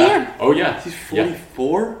training all year. Oh, yeah. He's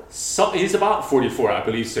 44? So, he's about 44, I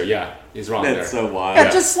believe so, yeah. He's wrong there. That's so wild.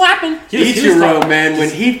 Yeah, just slapping. Ichiro, man, when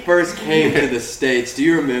he first came to the States, do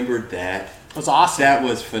you remember that? It was awesome. That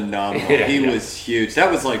was phenomenal. He was huge.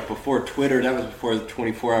 That was like before Twitter. That was before the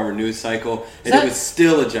 24-hour news cycle. And it was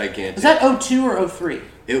still a gigantic. Was that 02 or 03?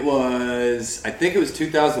 It was, I think it was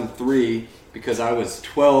 2003 because I was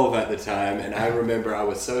 12 at the time. And I remember I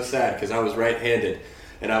was so sad because I was right-handed.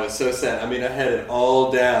 And I was so sad. I mean, I had it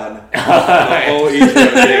all down, the whole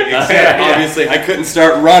Ichiro thing, except obviously I couldn't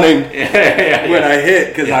start running when I hit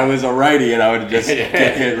because I was a righty and I would just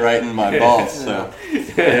get hit right in my balls. So,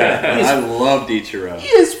 I loved Ichiro. He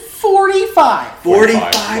is 45.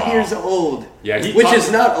 45 years old. Yeah, which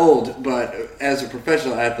is not old, but as a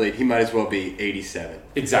professional athlete, he might as well be 87.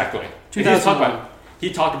 Exactly. And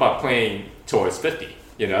he talked about playing towards 50.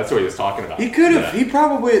 That's what he was talking about. He could have. He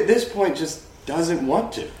probably at this point just doesn't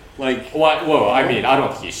want to. Well, I mean, I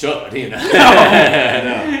don't think he should.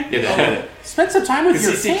 No. Spend some time with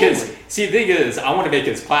your family. See, the thing is, I want to make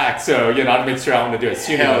his plaque, so I'd make sure I want to do it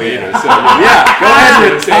sooner or later. So, go ahead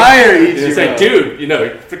and retire. It's like, dude,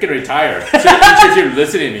 freaking retire. So, if you're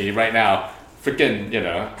listening to me right now, freaking,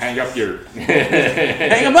 hang up your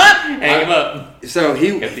hang him up. Hang him up. So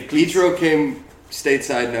Ichiro came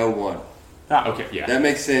stateside in 01. Okay, yeah. That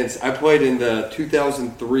makes sense. I played in the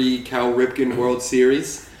 2003 Cal Ripken World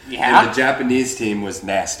Series. Yeah. And the Japanese team was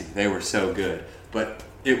nasty. They were so good. But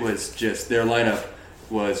it was just, their lineup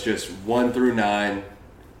was just 1 through 9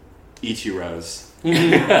 Ichiros.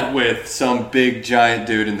 With some big giant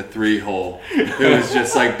dude in the 3-hole who was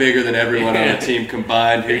just like bigger than everyone on the team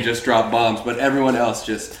combined who just dropped bombs. But everyone else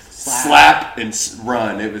just slap and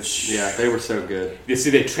run. It was, they were so good. You see,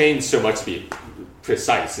 they trained so much to be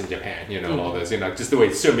precise in Japan, all this, just the way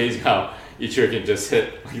it's so amazing how Ichiro can just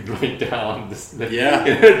hit right down this line,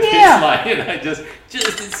 just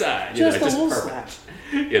inside, just a little perfect.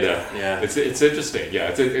 slap. It's interesting.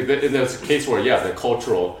 It's a case where the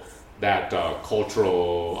cultural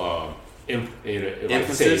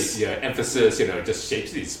emphasis, emphasis, just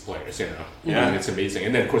shapes these players, and it's amazing.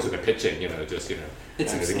 And then of course with the pitching,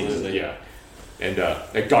 it's absolutely. And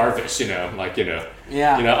like Darvish,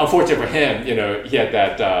 unfortunately for him, he had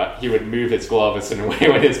that he would move his glove a certain way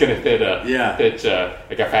when he was going to hit a pitch,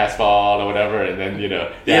 like a fastball or whatever, and then he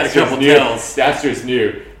had a couple tells. The Astros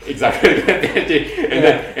knew exactly,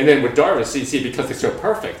 and then with Darvish, you see, because they're so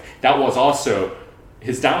perfect, that was also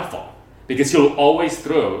his downfall because he'll always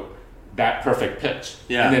throw that perfect pitch.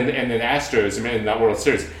 And then Astros in that World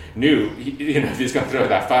Series knew if he's going to throw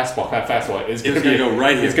that fastball is going to go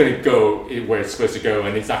right here. It's going to go where it's supposed to go,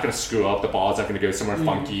 and he's not going to screw up the ball. It's not going to go somewhere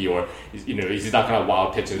funky, or he's not going to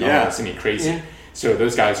wild pitch it or something crazy. Yeah. So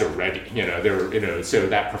those guys are ready. They're so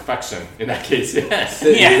that perfection in that case. Yes.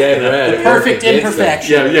 The perfect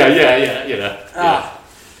imperfection.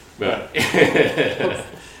 But.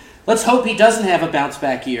 Let's hope he doesn't have a bounce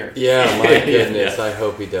back year. Yeah, my goodness, I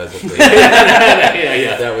hope he doesn't.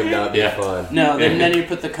 That would not be fun. No, then you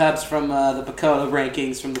put the Cubs from the PECOTA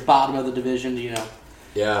rankings from the bottom of the division,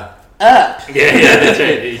 Yeah. up. That's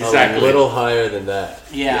right. Exactly. A little higher than that.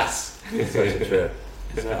 Yes. Such a trip.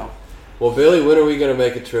 So. Well, Billy, when are we going to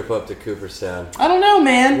make a trip up to Cooperstown? I don't know,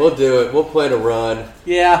 man. We'll do it. We'll plan a run.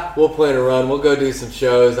 Yeah. We'll plan a run. We'll go do some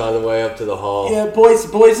shows on the way up to the hall. Yeah, boys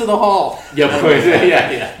of the hall. Yeah, boys.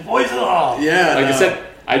 Yeah. Boys of the hall. Yeah. Like I said,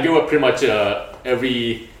 I go up pretty much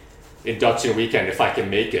every induction weekend if I can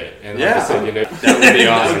make it. And like I said, that would be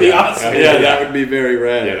awesome. That would be awesome. That would be very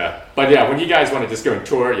rad. But when you guys want to just go and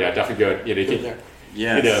tour, definitely go. You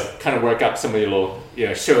can, kind of work up some of the little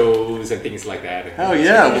shows and things like that. Oh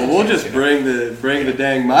yeah, well we'll just bring the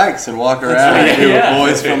dang mics and walk around and do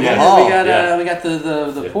boys from the hall. We got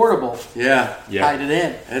the portable. Yeah. Tied it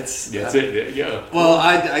in. That's it. Yeah. Well,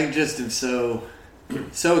 I just am so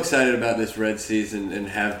excited about this red season and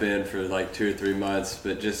have been for like 2 or 3 months,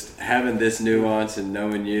 but just having this nuance and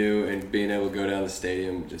knowing you and being able to go down the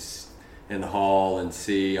stadium just in the hall and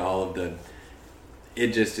see all of the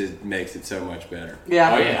it just makes it so much better.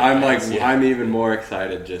 Yeah. Oh, yeah. I'm even more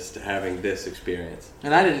excited just having this experience.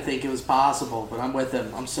 And I didn't think it was possible, but I'm with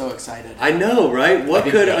him. I'm so excited. I know, right? What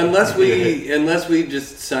could unless we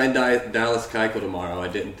just signed Dallas Keuchel tomorrow? I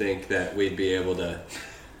didn't think that we'd be able to.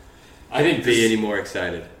 I think be any more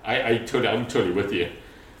excited. I'm totally with you.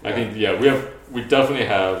 I think we definitely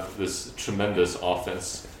have this tremendous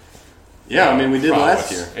offense. Yeah, I mean we did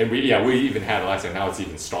prowess. last year, and we even had last year. Now it's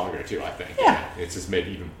even stronger too. I think. Yeah, it's just made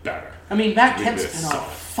even better. I mean, Matt Kemp's been on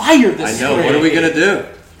fire this year. I know. What are we gonna do?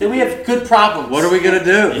 Then we have good problems. What are we gonna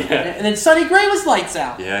do? Yeah. And then Sonny Gray was lights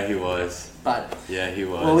out. Yeah, he was. But yeah, he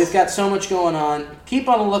was. Well, we've got so much going on. Keep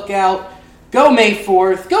on the lookout. Go May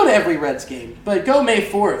 4th. Go to every Reds game, but go May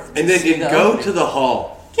 4th. And then go to the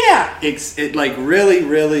hall. Yeah. It like really,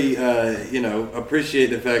 really,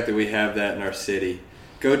 appreciate the fact that we have that in our city.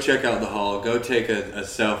 Go check out the hall. Go take a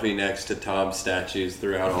selfie next to Tom's statues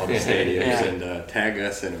throughout all the stadiums and tag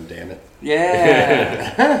us in them, damn it.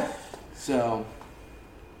 Yeah. So.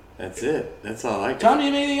 That's it. That's all I got. Tom, do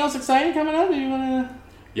you have anything else exciting coming up? Do you want to?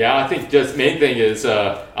 Yeah, I think just main thing is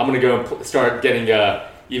I'm going to go and start getting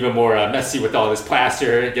even more messy with all this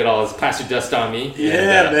plaster, get all this plaster dust on me.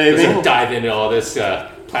 Yeah, and, baby. Just dive into all this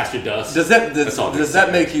plaster dust. Does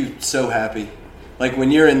that make you so happy? Like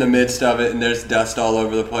when you're in the midst of it and there's dust all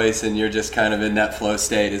over the place and you're just kind of in that flow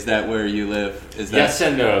state, is that where you live? Yes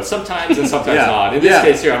and no. Sometimes and sometimes not. In this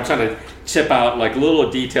case here, I'm trying to chip out like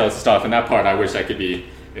little details and stuff, and that part I wish I could be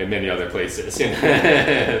in many other places.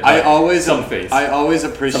 I always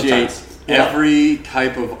appreciate every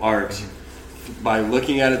type of art by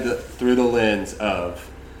looking at it through the lens of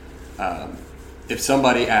if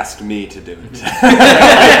somebody asked me to do it.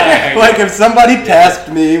 Like if somebody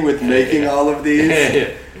tasked me with making all of these,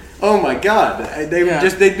 oh my god,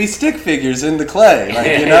 they'd be stick figures in the clay,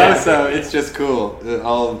 so it's just cool,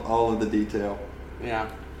 all of the detail. Yeah.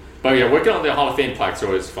 But yeah, working on the Hall of Fame plaques are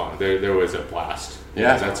always fun. They're always a blast.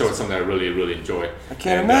 Yeah, that's always something I really, really enjoy. I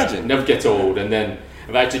can't imagine. Never gets old. And then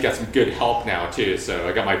I've actually got some good help now too. So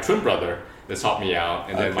I got my twin brother that's helped me out,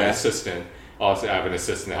 and then my assistant. Also, I have an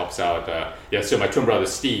assistant that helps out. So my twin brother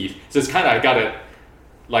Steve. So it's kind of I got it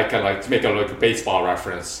like to make a baseball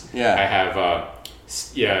reference. Yeah. I have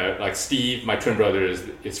like Steve, my twin brother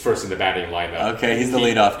is first in the batting lineup. Okay, he's the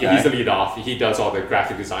leadoff guy. He's the leadoff. He does all the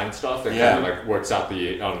graphic design stuff and kind of like works out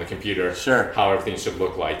on the computer how everything should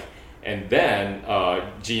look like. And then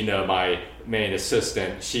Gina, my main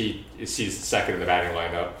assistant, she's second in the batting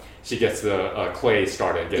lineup. She gets the clay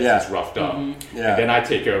started and gets things roughed up. Mm-hmm. Yeah. And then I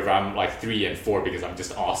take over. I'm like 3 and 4 because I'm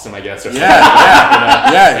just awesome, I guess. Or you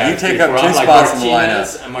take up 2 spots in the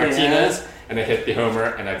lineup. Martinez, and I hit the homer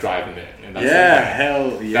and I drive him in. And that's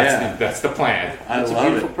hell yeah. That's the plan. It's a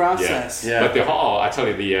beautiful process. Yeah. But the hall, I tell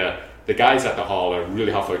you, the guys at the hall are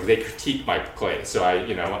really helpful because they critique my clay. So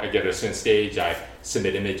I get a certain stage, I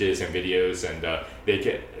submit images and videos, and they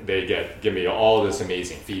give me all this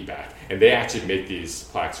amazing feedback. And they actually make these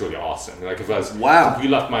plaques really awesome. Like if we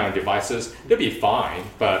left my own devices, they'd be fine,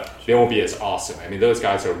 but they won't be as awesome. I mean, those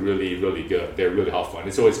guys are really, really good. They're really helpful, and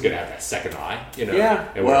it's always good to have that second eye. And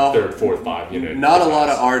third, fourth, five. Not a lot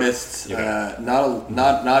of artists.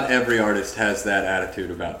 Not every artist has that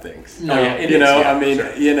attitude about things. No,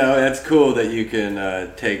 that's cool that you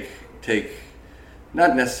can take.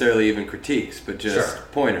 Not necessarily even critiques, but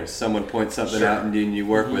just pointers. Someone points something out, and you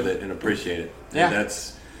work with it and appreciate it. Yeah,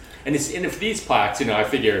 and if these plaques, I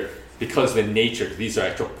figure because of the nature, these are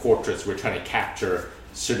actual portraits. We're trying to capture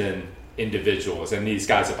certain individuals, and these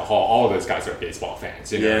guys at the hall, all of those guys are baseball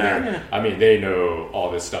fans. I mean, they know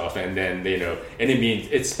all this stuff, and then they know, and it means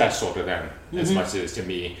it's special to them as much as it is to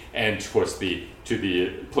me, and of course to the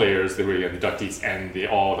players, the inductees, and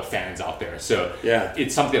all the fans out there. So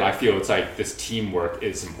it's something I feel it's like this teamwork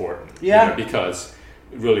is important. Because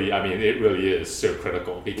really, I mean, it really is so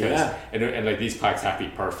critical because and like these plaques have to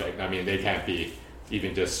be perfect. I mean, they can't be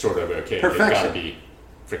even just sort of okay. Perfection. They've got to be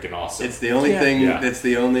freaking awesome. It's the only thing. That's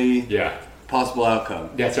the only possible outcome.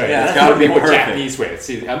 That's right. It's got to be perfect. Japanese way.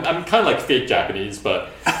 See, I'm kind of like fake Japanese, but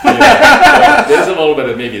there's a little bit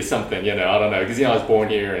of maybe something. I don't know, because I was born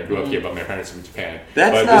here and grew up here, but my parents are from Japan.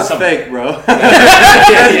 That's not fake, bro.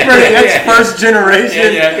 That's first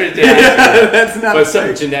generation. That's not. But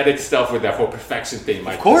some genetic stuff with that whole perfection thing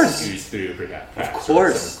might squeeze through for that. Of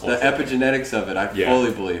course, the epigenetics of it, I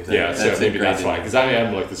fully believe that. Yeah, so maybe that's why, because I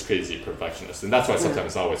am like this crazy perfectionist, and that's why sometimes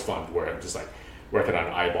it's always fun where I'm just like, working on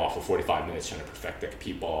an eyeball for 45 minutes trying to perfect like a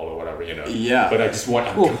peep ball or whatever, you know. Yeah. But I'm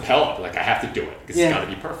compelled. Like, I have to do it because it's got to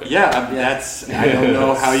be perfect. Yeah, I don't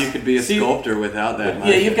know how you could be a sculptor without that.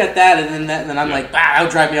 Yeah, you've got that, and then I'm like, that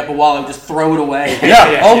would drive me up a wall. I would just throw it away.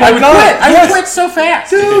 Oh my God. I would quit so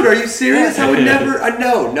fast. Dude, are you serious? I would never.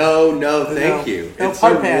 No, thank you. No,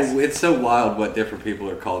 It's so wild what different people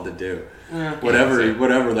are called to do.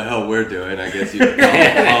 Whatever the hell we're doing, I guess you could call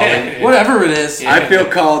it. Whatever it is. I feel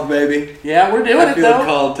called, baby. Yeah, we're doing I it feel though.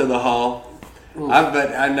 called to the hall.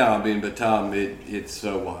 But Tom, it's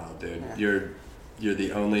so wild, dude. You're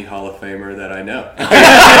the only Hall of Famer that I know. You're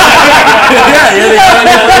the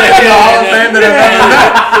only Hall of Fame that I've ever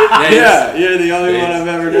known. Yeah, you're the only one I've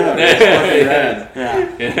ever known. It's fucking rad.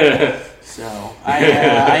 Yeah. So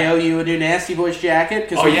I owe you a new Nasty Boys jacket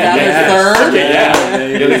because we found yes. the third.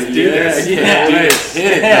 Okay, let's do this.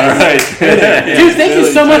 Yeah. All right. Dude, thank you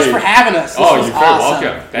so much for having us. This was you're very awesome.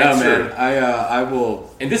 welcome. Thanks man. I will.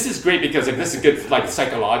 And this is great because this is good, like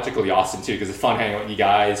psychologically awesome too, because it's fun hanging out with you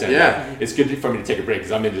guys, and it's good for me to take a break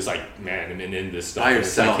because I'm in this I'm in this stuff. By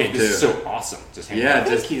yourself too. This is so awesome. Just hanging out.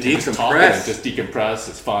 Just decompress. Just decompress.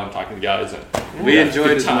 It's fun talking to the guys, and we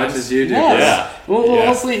enjoyed it as much as you did. Yes. We'll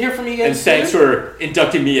hopefully hear from you guys. And thanks for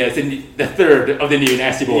inducting me as the third of the new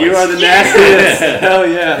Nasty Boys. You are the nastiest. Hell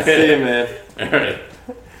yeah. See you, man. All right.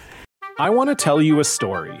 I want to tell you a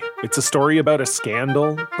story. It's a story about a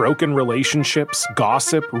scandal, broken relationships,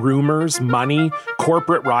 gossip, rumors, money,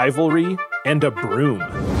 corporate rivalry, and a broom.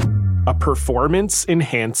 A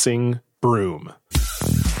performance-enhancing broom.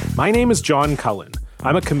 My name is John Cullen.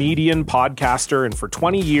 I'm a comedian, podcaster, and for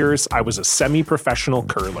 20 years, I was a semi-professional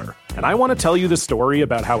curler. And I want to tell you the story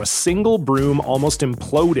about how a single broom almost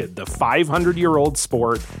imploded the 500-year-old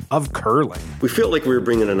sport of curling. We felt like we were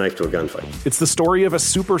bringing a knife to a gunfight. It's the story of a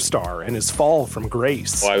superstar and his fall from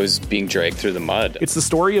grace. I was being dragged through the mud. It's the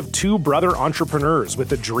story of two brother entrepreneurs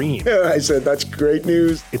with a dream. I said, that's great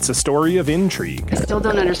news. It's a story of intrigue. I still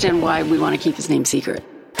don't understand why we want to keep his name secret.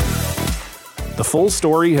 The full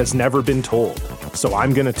story has never been told, so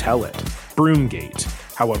I'm going to tell it. Broomgate,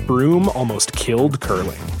 how a broom almost killed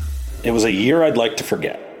curling. It was a year I'd like to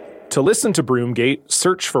forget. To listen to Broomgate,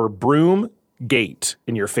 search for Broomgate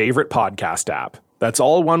in your favorite podcast app. That's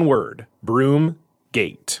all one word,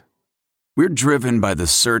 Broomgate. We're driven by the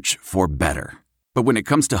search for better. But when it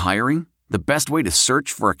comes to hiring, the best way to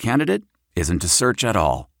search for a candidate isn't to search at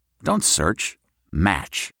all. Don't search,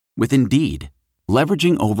 match with Indeed.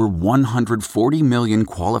 Leveraging over 140 million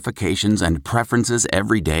qualifications and preferences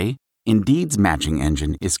every day, Indeed's matching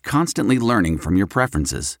engine is constantly learning from your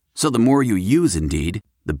preferences. So the more you use Indeed,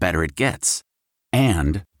 the better it gets.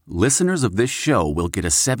 And listeners of this show will get a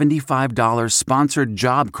 $75 sponsored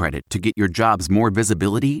job credit to get your jobs more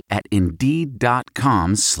visibility at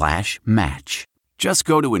Indeed.com/match. Just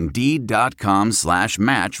go to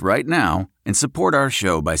Indeed.com/match right now and support our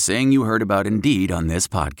show by saying you heard about Indeed on this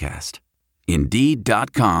podcast.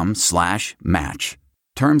 Indeed.com/match.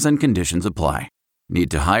 Terms and conditions apply.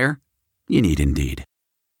 Need to hire? You need Indeed.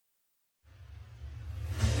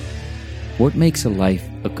 What makes a life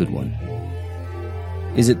a good one?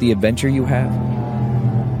 Is it the adventure you have?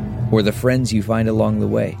 Or the friends you find along the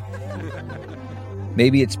way?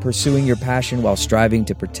 Maybe it's pursuing your passion while striving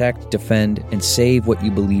to protect, defend, and save what you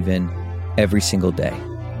believe in every single day.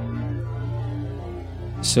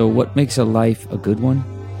 So what makes a life a good one?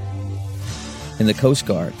 In the Coast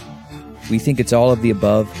Guard, we think it's all of the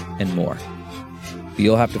above and more. But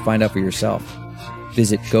you'll have to find out for yourself.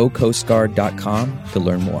 Visit gocoastguard.com to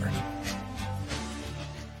learn more.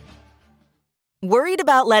 Worried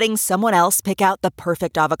about letting someone else pick out the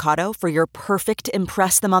perfect avocado for your perfect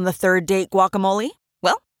impress-them-on-the-third-date guacamole?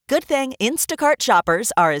 Well, good thing Instacart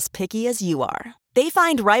shoppers are as picky as you are. They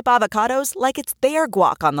find ripe avocados like it's their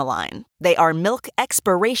guac on the line. They are milk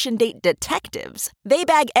expiration date detectives. They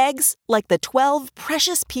bag eggs like the 12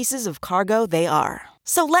 precious pieces of cargo they are.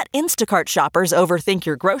 So let Instacart shoppers overthink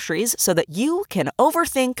your groceries so that you can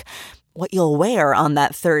overthink what you'll wear on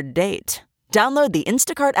that third date. Download the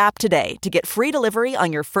Instacart app today to get free delivery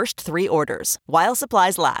on your first 3 orders, while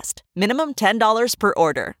supplies last. Minimum $10 per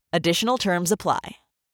order. Additional terms apply.